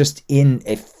that are just in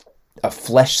a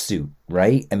flesh suit,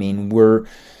 right? I mean, we're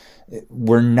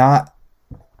not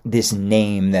this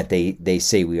name that they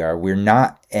say we are. We're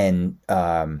not an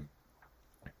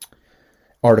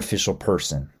artificial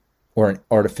person or an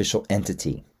artificial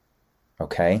entity.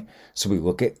 Okay, so we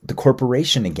look at the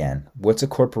corporation again. What's a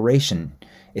corporation?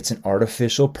 It's an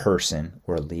artificial person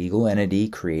or a legal entity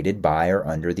created by or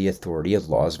under the authority of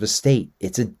laws of a state.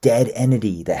 It's a dead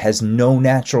entity that has no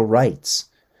natural rights.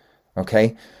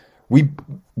 Okay,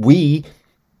 we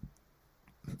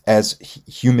as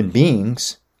human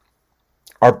beings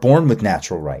are born with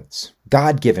natural rights,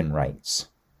 God-given rights.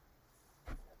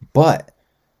 But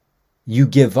you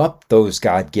give up those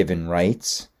God-given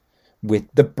rights with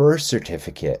the birth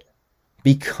certificate,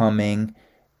 becoming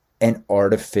an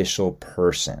artificial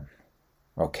person.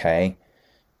 Okay?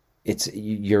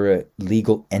 You're a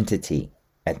legal entity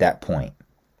at that point.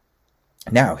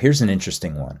 Now, here's an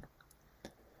interesting one.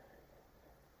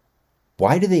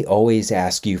 Why do they always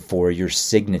ask you for your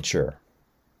signature?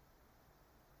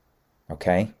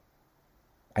 Okay?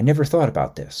 I never thought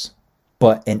about this.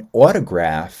 But an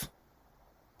autograph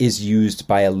is used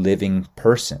by a living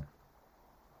person.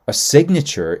 A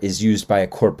signature is used by a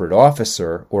corporate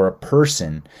officer or a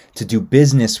person to do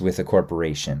business with a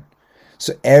corporation.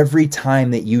 So every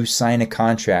time that you sign a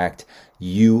contract,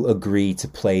 you agree to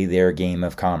play their game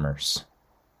of commerce.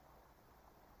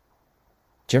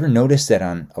 Did you ever notice that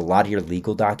on a lot of your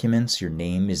legal documents, your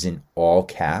name is in all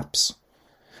caps?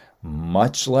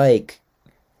 Much like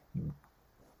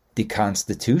the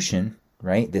Constitution,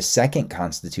 right? The second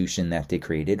Constitution that they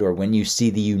created, or when you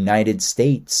see the United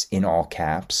States in all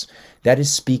caps, that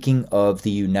is speaking of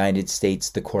the United States,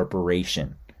 the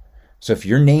corporation. So if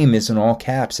your name is in all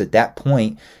caps, at that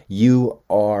point, you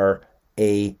are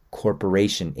a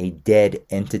corporation, a dead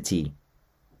entity.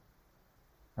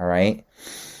 All right?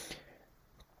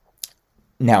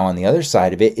 Now, on the other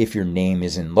side of it, if your name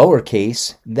is in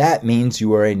lowercase, that means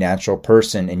you are a natural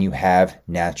person and you have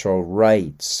natural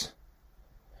rights.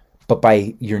 But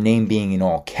by your name being in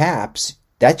all caps,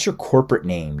 that's your corporate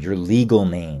name, your legal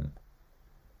name.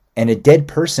 And a dead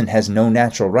person has no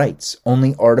natural rights,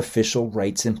 only artificial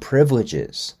rights and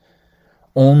privileges.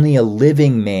 Only a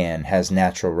living man has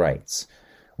natural rights,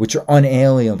 which are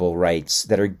unalienable rights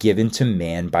that are given to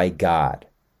man by God.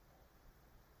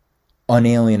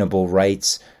 Unalienable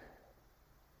rights,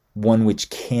 one which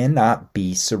cannot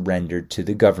be surrendered to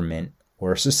the government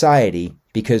or society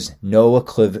because no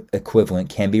equivalent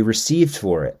can be received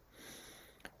for it,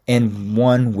 and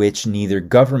one which neither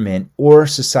government or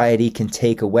society can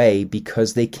take away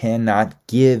because they cannot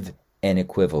give an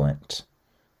equivalent.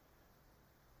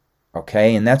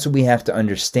 Okay, and that's what we have to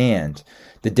understand,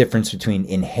 the difference between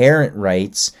inherent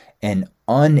rights and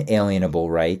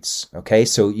unalienable rights. Okay,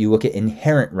 so you look at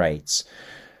inherent rights.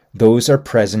 Those are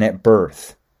present at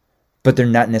birth. but they're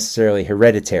not necessarily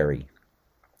hereditary.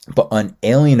 But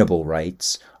unalienable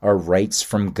rights are rights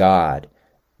from God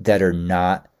that are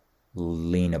not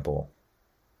lienable.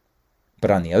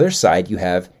 But on the other side, you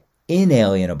have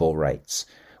inalienable rights,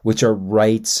 which are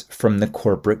rights from the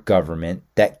corporate government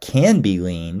that can be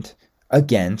liened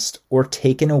against or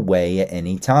taken away at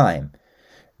any time.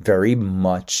 Very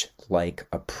much like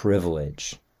a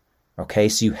privilege. Okay,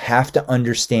 so you have to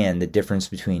understand the difference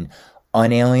between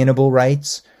unalienable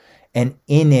rights and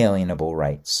inalienable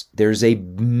rights. There's a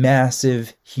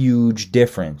massive, huge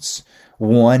difference.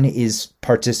 One is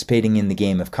participating in the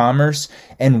game of commerce,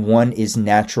 and one is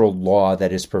natural law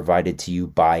that is provided to you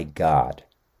by God.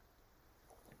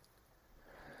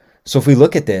 So if we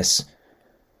look at this,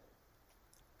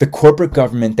 the corporate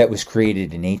government that was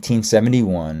created in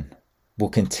 1871 will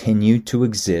continue to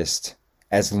exist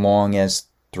as long as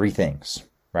three things,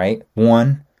 right?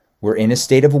 One, we're in a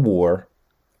state of a war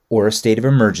or a state of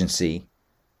emergency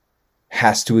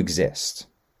has to exist,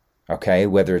 okay?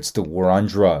 Whether it's the war on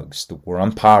drugs, the war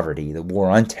on poverty, the war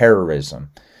on terrorism,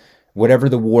 whatever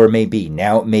the war may be.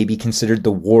 Now it may be considered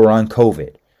the war on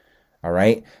COVID, all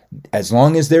right? As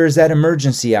long as there is that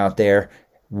emergency out there,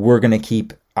 we're going to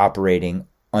keep operating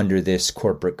under this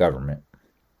corporate government.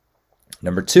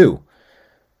 Number two,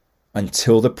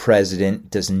 until the president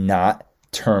does not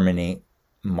terminate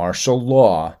martial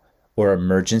law or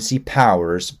emergency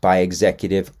powers by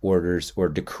executive orders or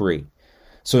decree.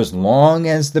 So as long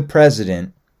as the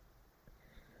president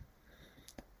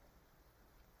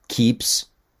keeps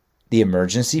the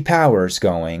emergency powers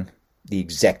going, the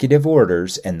executive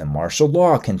orders, and the martial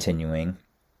law continuing,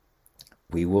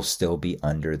 we will still be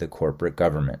under the corporate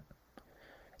government.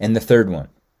 And the third one,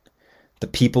 the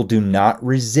people do not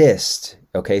resist.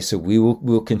 Okay, so we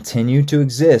will continue to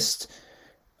exist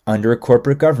under a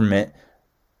corporate government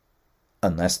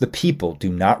unless the people do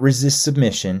not resist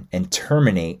submission and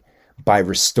terminate by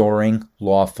restoring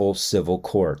lawful civil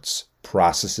courts,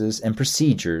 processes, and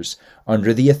procedures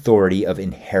under the authority of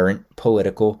inherent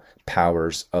political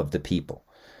powers of the people.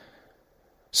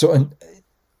 So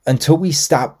until we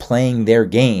stop playing their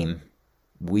game,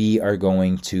 we are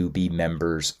going to be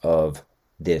members of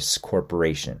this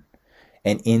corporation.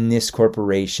 And in this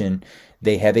corporation,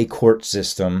 they have a court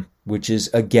system, which is,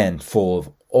 again, full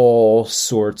of all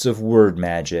sorts of word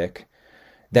magic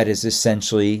that is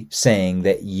essentially saying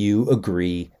that you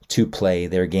agree to play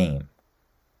their game.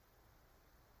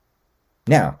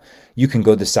 Now, you can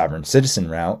go the sovereign citizen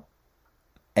route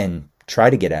and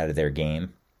try to get out of their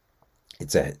game.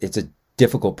 It's a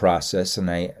difficult process, and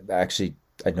I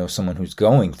know someone who's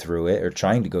going through it or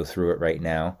trying to go through it right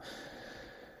now.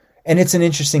 And it's an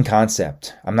interesting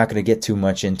concept. I'm not going to get too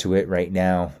much into it right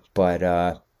now, but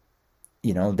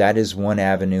that is one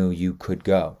avenue you could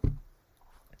go.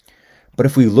 But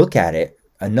if we look at it,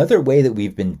 another way that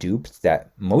we've been duped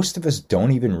that most of us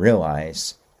don't even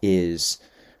realize is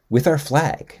with our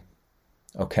flag.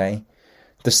 Okay?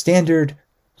 The standard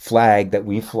flag that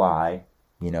we fly,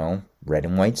 red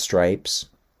and white stripes,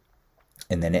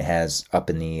 and then it has up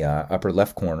in the upper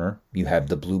left corner, you have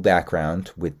the blue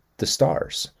background with the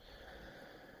stars.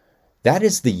 That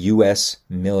is the U.S.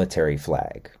 military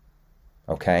flag,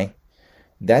 okay?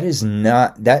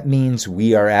 That means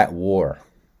we are at war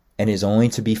and is only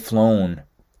to be flown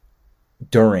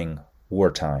during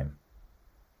wartime.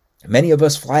 Many of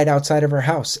us fly it outside of our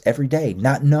house every day,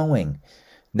 not knowing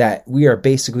that we are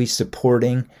basically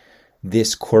supporting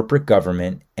this corporate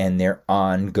government and their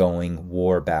ongoing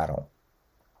war battle.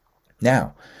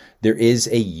 Now, there is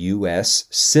a U.S.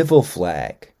 civil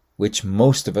flag, which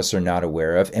most of us are not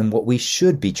aware of, and what we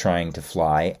should be trying to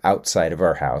fly outside of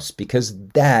our house, because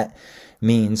that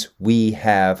means we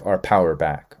have our power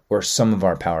back, or some of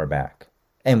our power back,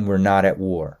 and we're not at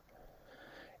war.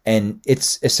 And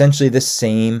it's essentially the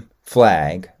same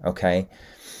flag, okay?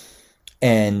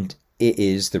 And it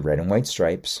is the red and white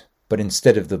stripes, but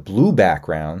instead of the blue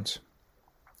background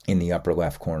in the upper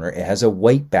left corner, it has a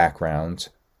white background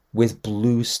with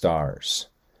blue stars.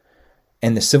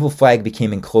 And the civil flag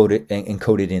became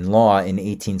encoded in law in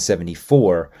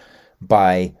 1874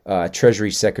 by Treasury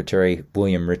Secretary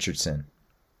William Richardson.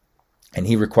 And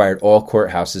he required all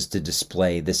courthouses to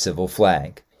display the civil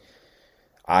flag.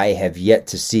 I have yet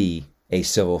to see a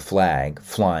civil flag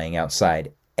flying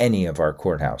outside any of our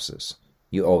courthouses.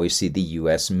 You always see the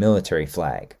U.S. military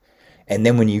flag. And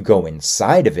then when you go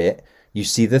inside of it, you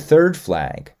see the third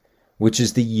flag, which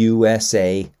is the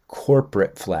USA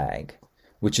corporate flag,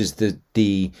 which is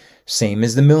the same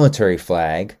as the military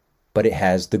flag, but it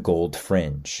has the gold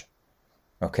fringe.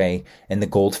 Okay, and the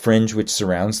gold fringe which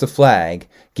surrounds the flag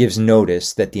gives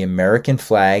notice that the American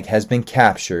flag has been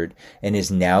captured and is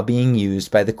now being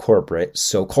used by the corporate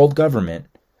so-called government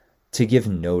to give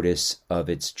notice of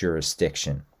its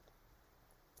jurisdiction.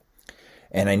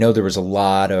 And I know there was a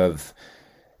lot of,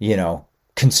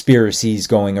 conspiracies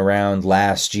going around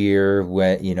last year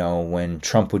when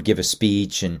Trump would give a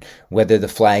speech and whether the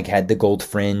flag had the gold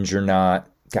fringe or not.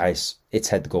 Guys, it's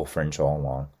had the gold fringe all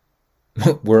along.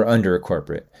 We're under a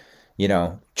corporate.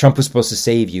 Trump was supposed to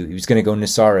save you. He was going to go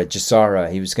Nasara,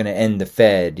 Jassara. He was going to end the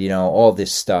Fed, all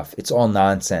this stuff. It's all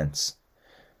nonsense.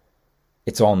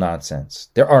 It's all nonsense.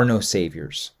 There are no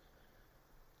saviors.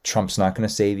 Trump's not going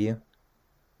to save you.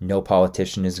 No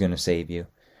politician is going to save you.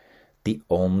 The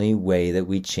only way that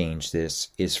we change this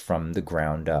is from the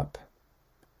ground up.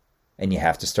 And you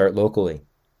have to start locally.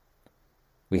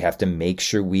 We have to make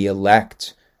sure we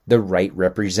elect the right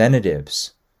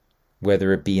representatives,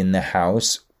 whether it be in the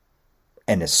House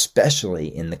and especially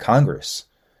in the Congress,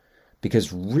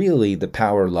 because really the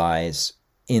power lies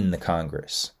in the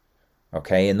Congress.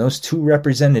 Okay, and those two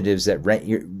representatives that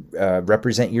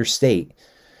represent your state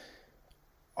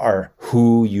are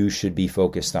who you should be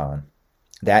focused on.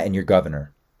 That and your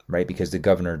governor, right? Because the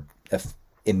governor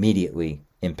immediately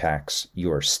impacts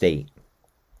your state.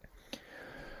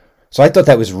 So I thought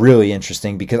that was really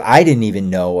interesting because I didn't even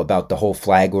know about the whole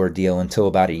flag ordeal until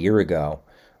about a year ago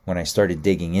when I started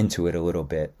digging into it a little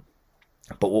bit.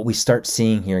 But what we start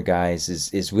seeing here, guys,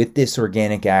 is with this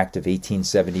Organic Act of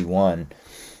 1871,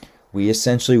 we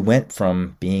essentially went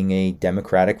from being a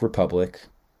democratic republic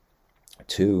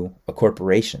to a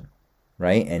corporation,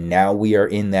 right? And now we are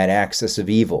in that axis of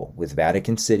evil with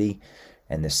Vatican City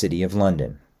and the City of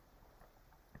London.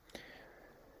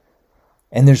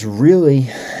 And there's really,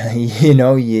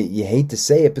 you hate to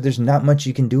say it, but there's not much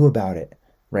you can do about it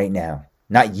right now.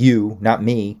 Not you, not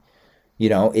me.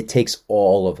 It takes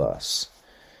all of us.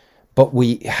 But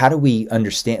how do we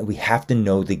understand? We have to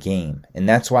know the game. And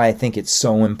that's why I think it's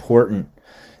so important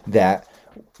that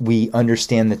we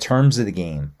understand the terms of the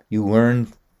game. You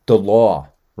learn the law,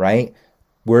 right?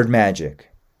 Word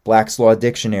magic, Black's Law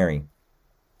Dictionary.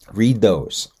 Read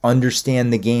those.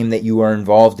 Understand the game that you are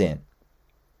involved in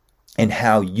and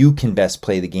how you can best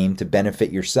play the game to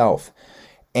benefit yourself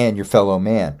and your fellow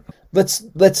man.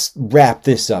 Let's wrap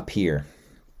this up here.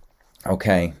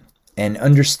 Okay? And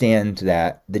understand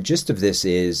that the gist of this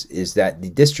is that the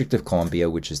District of Columbia,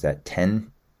 which is that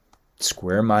 10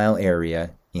 square mile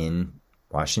area in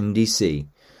Washington, D.C.,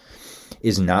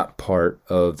 is not part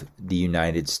of the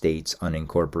United States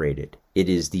unincorporated. It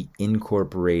is the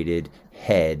incorporated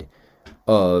head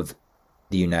of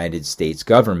the United States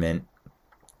government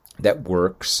that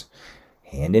works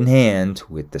hand in hand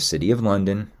with the City of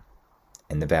London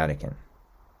and the Vatican.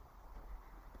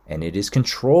 And it is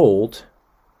controlled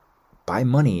by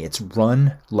money. It's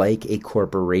run like a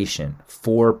corporation,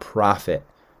 for profit,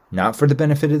 not for the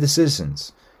benefit of the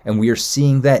citizens. And we are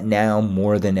seeing that now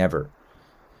more than ever.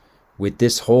 With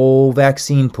this whole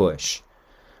vaccine push,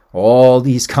 all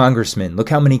these congressmen, look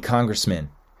how many congressmen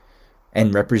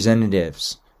and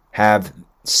representatives have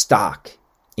stock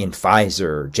in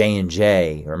Pfizer,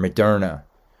 J&J, or Moderna,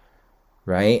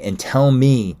 right? And tell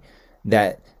me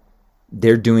that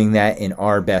they're doing that in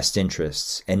our best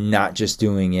interests and not just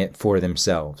doing it for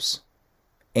themselves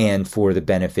and for the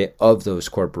benefit of those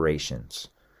corporations.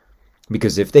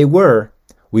 Because if they were,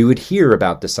 we would hear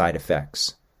about the side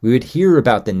effects. We would hear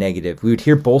about the negative. We would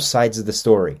hear both sides of the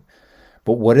story.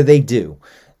 But what do?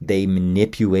 They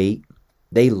manipulate,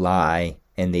 they lie,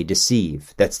 and they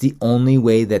deceive. That's the only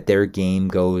way that their game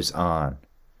goes on.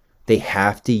 They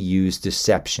have to use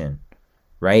deception,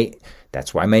 right?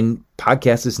 That's why my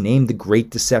podcast is named The Great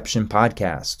Deception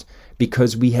Podcast,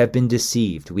 because we have been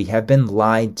deceived. We have been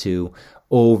lied to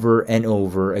over and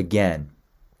over again.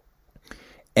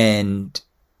 And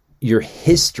your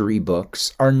history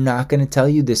books are not going to tell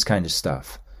you this kind of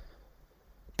stuff.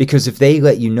 Because if they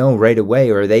let you know right away,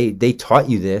 or they taught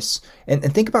you this, and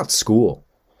think about school.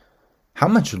 How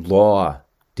much law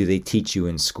do they teach you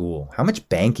in school? How much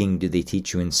banking do they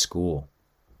teach you in school?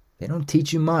 They don't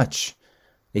teach you much.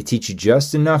 They teach you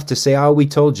just enough to say, oh, we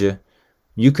told you.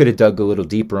 You could have dug a little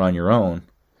deeper on your own.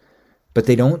 But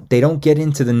they don't get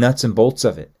into the nuts and bolts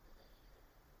of it.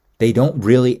 They don't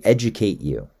really educate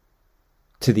you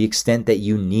to the extent that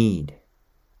you need.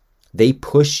 They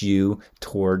push you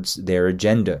towards their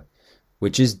agenda,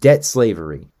 which is debt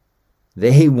slavery.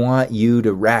 They want you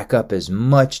to rack up as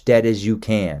much debt as you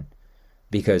can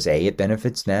because A, it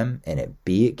benefits them, and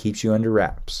B, it keeps you under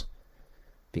wraps.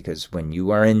 Because when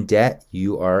you are in debt,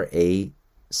 you are a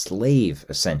slave,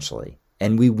 essentially.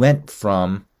 And we went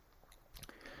from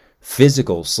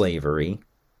physical slavery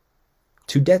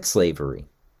to debt slavery.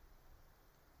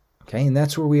 Okay, and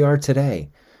that's where we are today.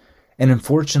 And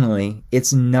unfortunately,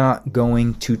 it's not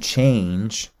going to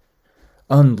change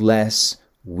unless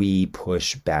we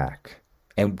push back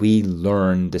and we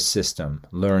learn the system,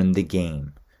 learn the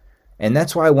game. And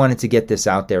that's why I wanted to get this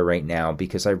out there right now,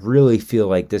 because I really feel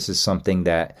like this is something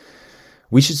that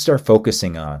we should start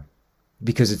focusing on,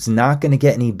 because it's not going to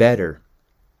get any better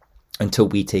until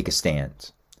we take a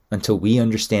stand, until we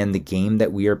understand the game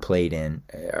that we are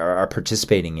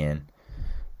participating in,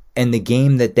 and the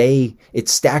game that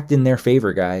it's stacked in their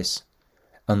favor, guys,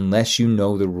 unless you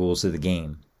know the rules of the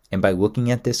game. And by looking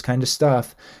at this kind of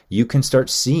stuff, you can start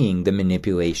seeing the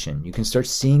manipulation. You can start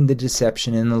seeing the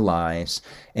deception and the lies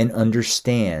and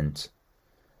understand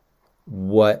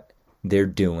what they're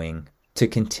doing to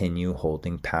continue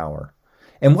holding power.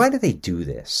 And why do they do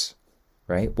this?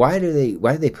 Right? Why do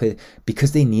they put?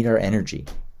 Because they need our energy.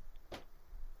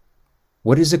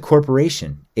 What is a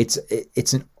corporation? It's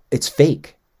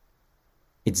fake.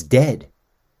 It's dead.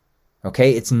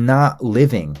 Okay? It's not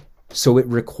living. So it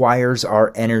requires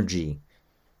our energy.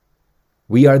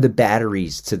 We are the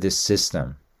batteries to this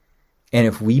system. And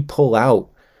if we pull out,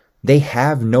 they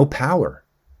have no power.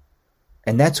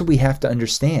 And that's what we have to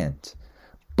understand.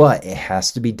 But it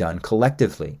has to be done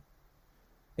collectively.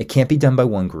 It can't be done by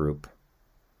one group,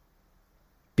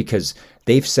 because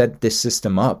they've set this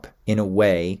system up in a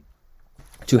way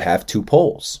to have two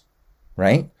poles,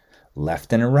 right?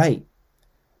 Left and a right.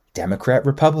 Democrat,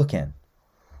 Republican.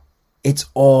 It's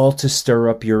all to stir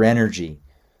up your energy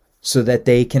so that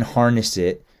they can harness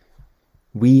it.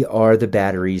 We are the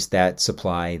batteries that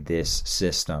supply this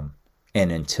system.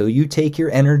 And until you take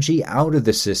your energy out of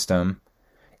the system,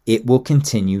 it will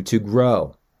continue to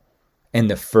grow. And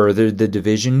the further the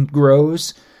division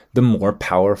grows, the more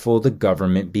powerful the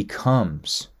government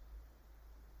becomes.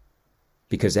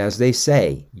 Because as they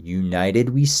say, united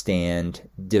we stand,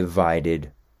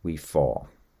 divided we fall.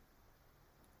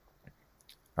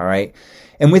 All right.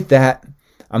 And with that,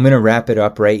 I'm going to wrap it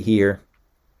up right here.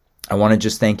 I want to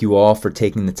just thank you all for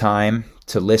taking the time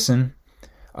to listen.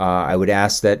 I would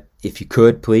ask that if you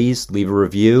could, please leave a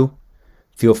review.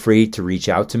 Feel free to reach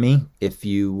out to me if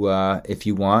you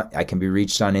want. I can be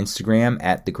reached on Instagram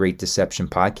at The Great Deception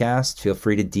Podcast. Feel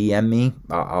free to DM me.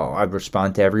 I'll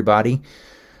respond to everybody.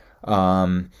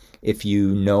 If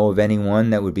you know of anyone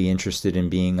that would be interested in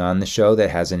being on the show that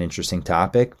has an interesting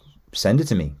topic, send it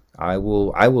to me. I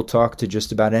will talk to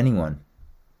just about anyone.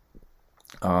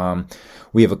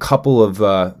 We have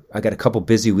I got a couple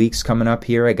busy weeks coming up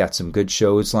here. I got some good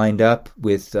shows lined up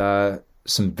with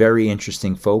some very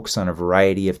interesting folks on a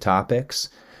variety of topics.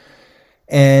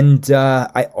 And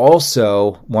I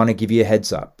also want to give you a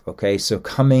heads up. Okay, so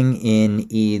coming in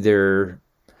either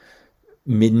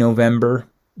mid-November,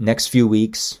 next few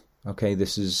weeks. Okay,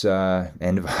 this is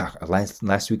end of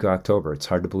last week of October. It's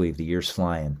hard to believe, the year's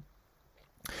flying.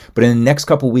 But in the next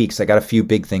couple weeks, I got a few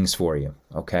big things for you,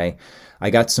 okay?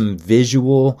 I got some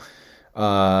visual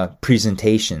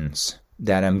presentations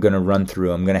that I'm going to run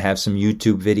through. I'm going to have some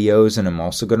YouTube videos, and I'm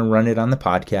also going to run it on the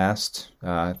podcast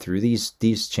through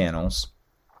these channels.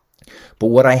 But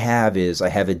what I have is I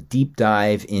have a deep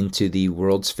dive into the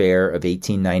World's Fair of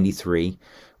 1893,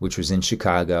 which was in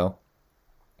Chicago.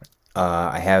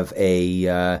 I have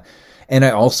and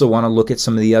I also want to look at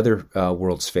some of the other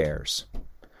World's Fairs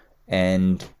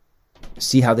and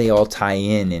see how they all tie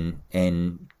in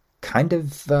and kind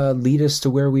of lead us to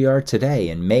where we are today,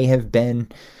 and may have been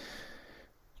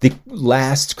the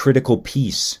last critical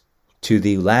piece to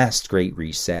the last Great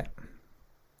Reset.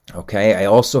 Okay, I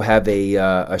also have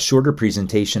a shorter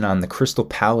presentation on the Crystal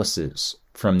Palaces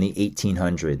from the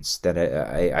 1800s that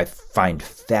I find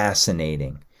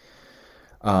fascinating.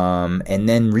 And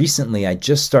then recently I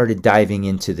just started diving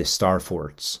into the Star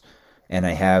Forts, and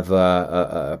I have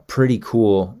a pretty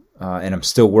cool, and I'm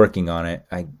still working on it.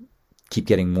 I keep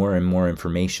getting more and more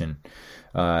information.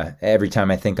 Every time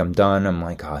I think I'm done, I'm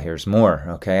like, oh, here's more.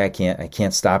 Okay, I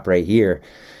can't stop right here.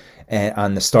 And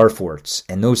on the Star Forts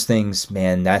and those things,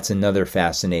 man, that's another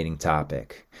fascinating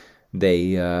topic.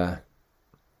 They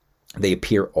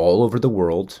appear all over the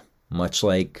world, much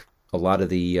like a lot of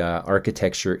the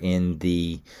architecture in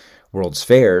the World's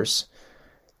Fairs.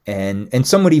 And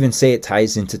some would even say it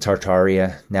ties into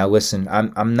Tartaria. Now, listen,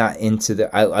 I'm not into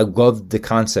I love the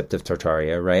concept of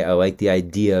Tartaria, right? I like the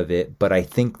idea of it, but I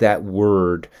think that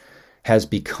word has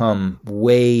become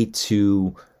way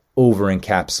too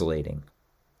over-encapsulating,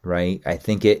 right? I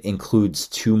think it includes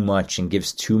too much and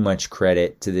gives too much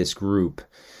credit to this group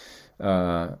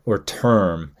or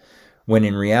term, when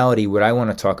in reality, what I want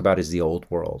to talk about is the old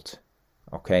world.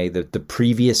 Okay, the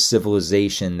previous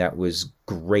civilization that was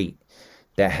great,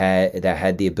 that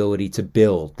had the ability to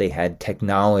build. They had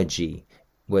technology.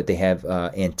 What they have,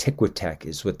 Antiquitech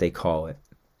is what they call it.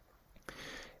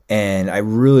 And I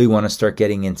really want to start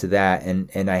getting into that.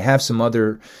 And I have some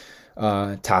other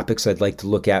topics I'd like to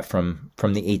look at from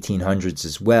the 1800s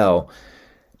as well,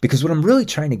 because what I'm really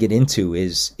trying to get into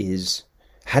is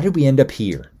how did we end up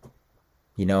here?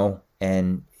 You know,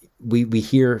 and we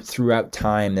hear throughout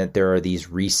time that there are these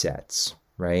resets,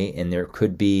 right? And there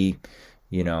could be,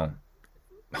 you know,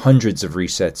 hundreds of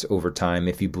resets over time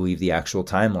if you believe the actual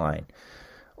timeline.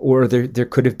 Or there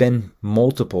could have been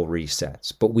multiple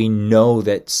resets, but we know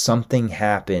that something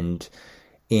happened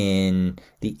in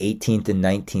the 18th and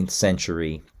 19th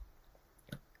century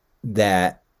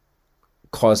that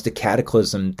caused a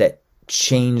cataclysm that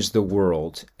changed the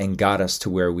world and got us to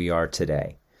where we are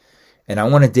today. And I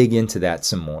want to dig into that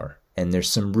some more. And there's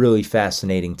some really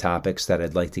fascinating topics that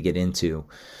I'd like to get into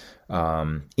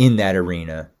in that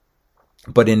arena.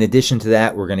 But in addition to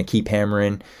that, we're going to keep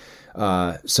hammering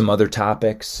some other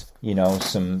topics. You know,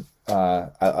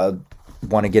 I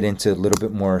want to get into a little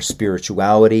bit more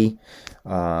spirituality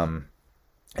and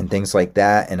things like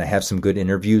that. And I have some good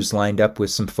interviews lined up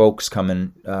with some folks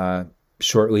coming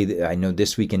shortly. I know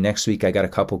this week and next week I got a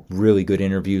couple really good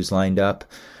interviews lined up.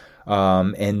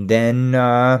 And then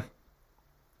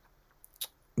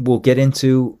we'll get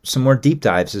into some more deep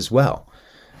dives as well.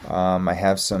 I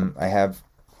have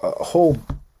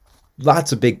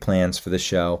lots of big plans for the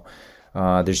show.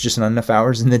 There's just not enough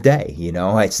hours in the day. You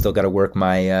know, I still got to work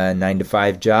my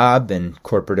 9-to-5 job in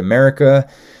corporate America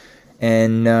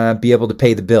and be able to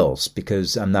pay the bills,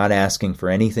 because I'm not asking for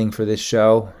anything for this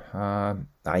show.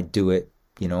 I do it,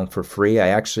 you know, for free. I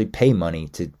actually pay money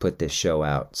to put this show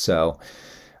out. So,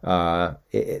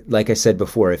 like I said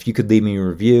before, if you could leave me a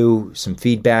review, some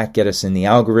feedback, get us in the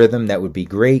algorithm, that would be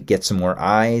great. Get some more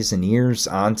eyes and ears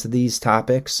onto these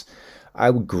topics. I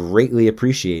would greatly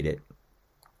appreciate it.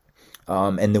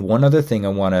 And the one other thing I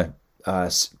want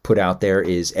to put out there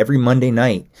is every Monday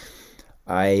night,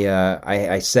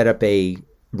 I set up a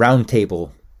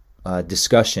roundtable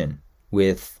discussion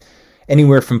with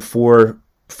anywhere from four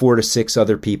to six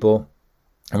other people,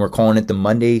 and we're calling it the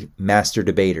Monday Master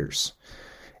Debaters.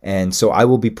 And so I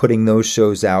will be putting those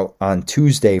shows out on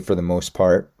Tuesday for the most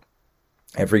part.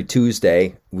 Every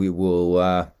Tuesday,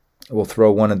 we'll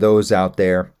throw one of those out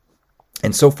there.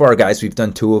 And so far, guys, we've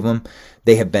done 2 of them.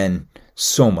 They have been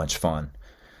so much fun.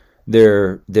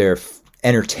 They're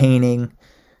entertaining,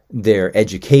 they're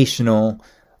educational,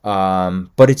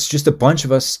 but it's just a bunch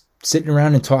of us sitting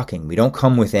around and talking. We don't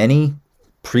come with any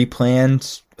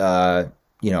pre-planned,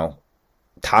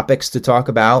 topics to talk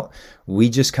about. We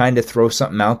just kind of throw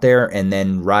something out there and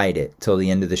then ride it till the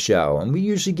end of the show. And we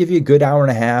usually give you a good hour and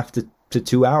a half to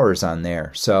 2 hours on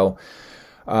there. So,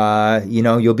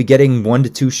 you'll be getting 1 to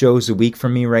 2 shows a week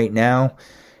from me right now.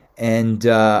 And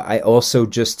I also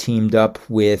just teamed up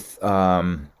with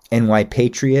NY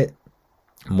Patriot,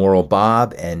 Moral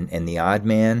Bob, and the Odd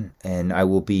Man. And I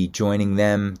will be joining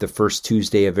them the first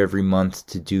Tuesday of every month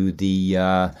to do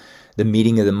the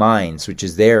Meeting of the Minds, which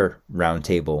is their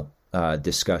roundtable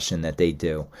discussion that they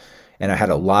do. And I had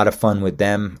a lot of fun with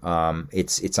them.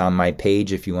 It's on my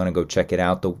page if you want to go check it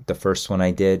out. The first one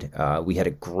I did, we had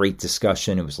a great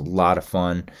discussion. It was a lot of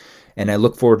fun, and I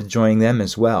look forward to joining them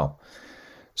as well.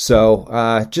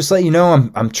 So just let you know,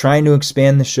 I'm trying to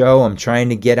expand the show. I'm trying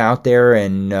to get out there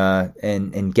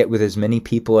and get with as many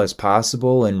people as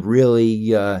possible, and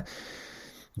really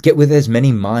get with as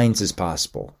many minds as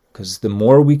possible. Because the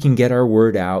more we can get our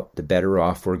word out, the better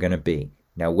off we're going to be.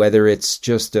 Now, whether it's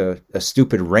just a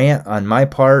stupid rant on my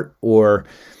part or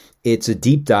it's a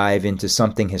deep dive into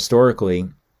something historically,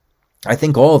 I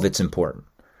think all of it's important,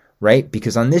 right?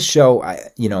 Because on this show, on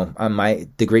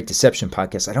the Great Deception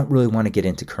podcast, I don't really want to get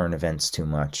into current events too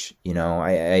much. You know,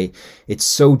 it's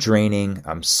so draining.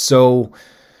 I'm so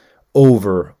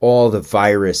over all the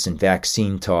virus and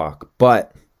vaccine talk.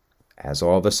 But as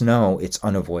all of us know, it's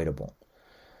unavoidable.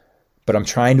 But I'm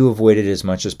trying to avoid it as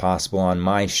much as possible on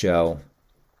my show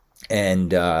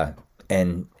and the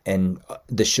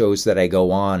shows that I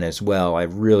go on as well. I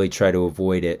really try to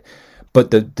avoid it.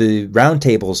 But the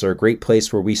roundtables are a great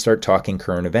place where we start talking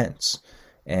current events.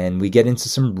 And we get into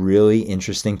some really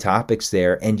interesting topics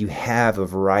there. And you have a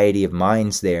variety of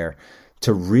minds there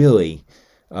to really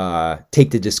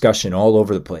take the discussion all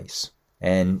over the place.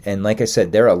 And like I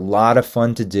said, they're a lot of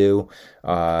fun to do.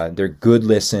 They're good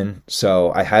listen.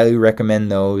 So I highly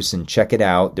recommend those, and check it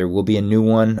out. There will be a new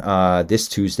one this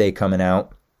Tuesday coming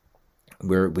out.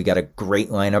 We got a great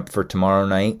lineup for tomorrow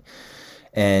night.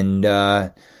 And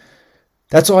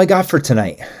that's all I got for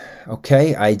tonight.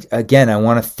 Okay. I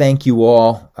want to thank you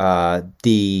all.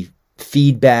 The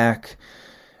feedback,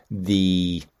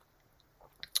 the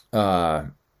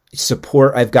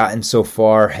support I've gotten so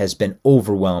far has been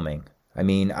overwhelming. I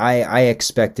mean, I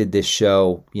expected this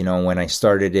show, when I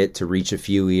started it, to reach a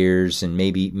few ears and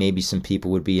maybe some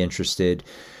people would be interested.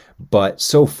 But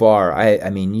so far, I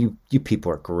mean, you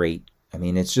people are great. I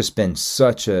mean, it's just been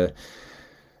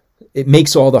it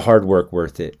makes all the hard work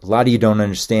worth it. A lot of you don't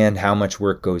understand how much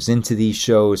work goes into these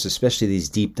shows, especially these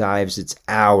deep dives. It's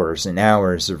hours and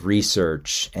hours of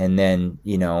research. And then,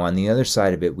 on the other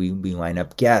side of it, we line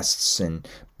up guests and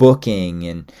booking.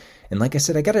 And like I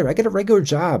said, I got a regular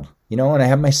job, and I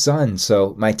have my son,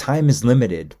 so my time is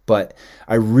limited. But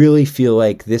I really feel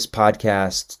like this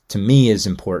podcast to me is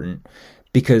important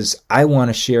because I want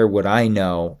to share what I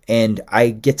know and I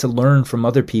get to learn from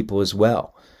other people as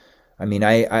well. I mean,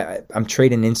 I'm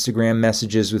trading Instagram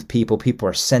messages with people. People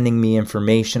are sending me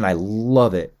information. I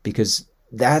love it because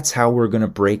that's how we're going to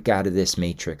break out of this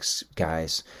matrix,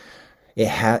 guys.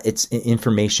 It's an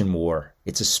information war.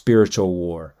 It's a spiritual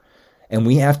war. And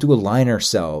we have to align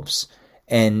ourselves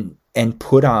and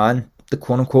put on the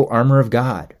quote-unquote armor of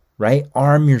God, right?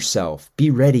 Arm yourself. Be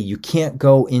ready. You can't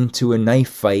go into a knife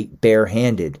fight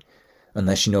barehanded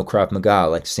unless you know Krav Maga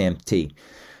like Sam T.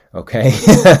 Okay.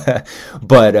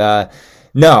 But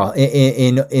no,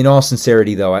 in all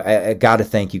sincerity, though, I got to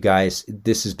thank you guys.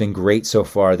 This has been great so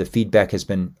far. The feedback has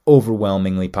been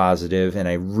overwhelmingly positive, and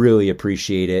I really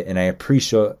appreciate it. And I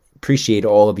appreciate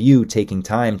all of you taking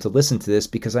time to listen to this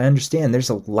because I understand there's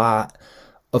a lot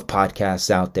of podcasts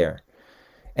out there,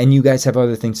 and you guys have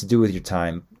other things to do with your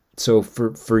time. So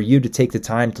for you to take the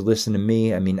time to listen to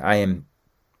me, I mean, I am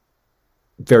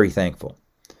very thankful.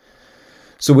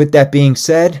 So with that being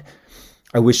said,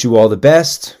 I wish you all the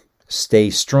best.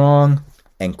 Stay strong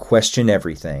and question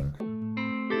everything.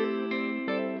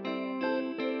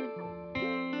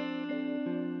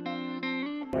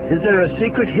 Is there a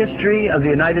secret history of the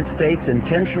United States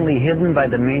intentionally hidden by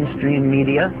the mainstream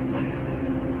media?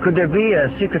 Could there be a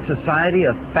secret society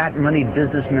of fat-moneyed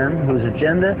businessmen whose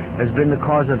agenda has been the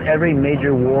cause of every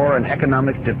major war and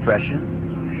economic depression?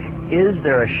 Is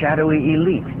there a shadowy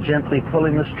elite gently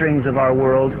pulling the strings of our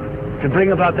world to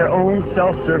bring about their own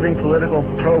self-serving political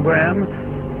program?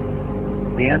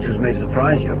 The answers may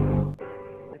surprise you.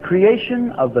 The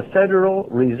creation of the Federal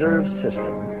Reserve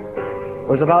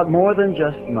System was about more than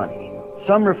just money.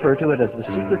 Some refer to it as the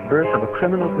secret birth of a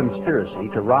criminal conspiracy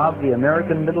to rob the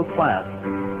American middle class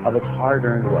of its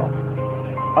hard-earned wealth.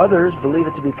 Others believe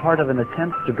it to be part of an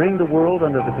attempt to bring the world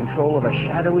under the control of a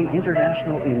shadowy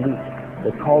international elite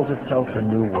that calls itself the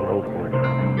New World Order.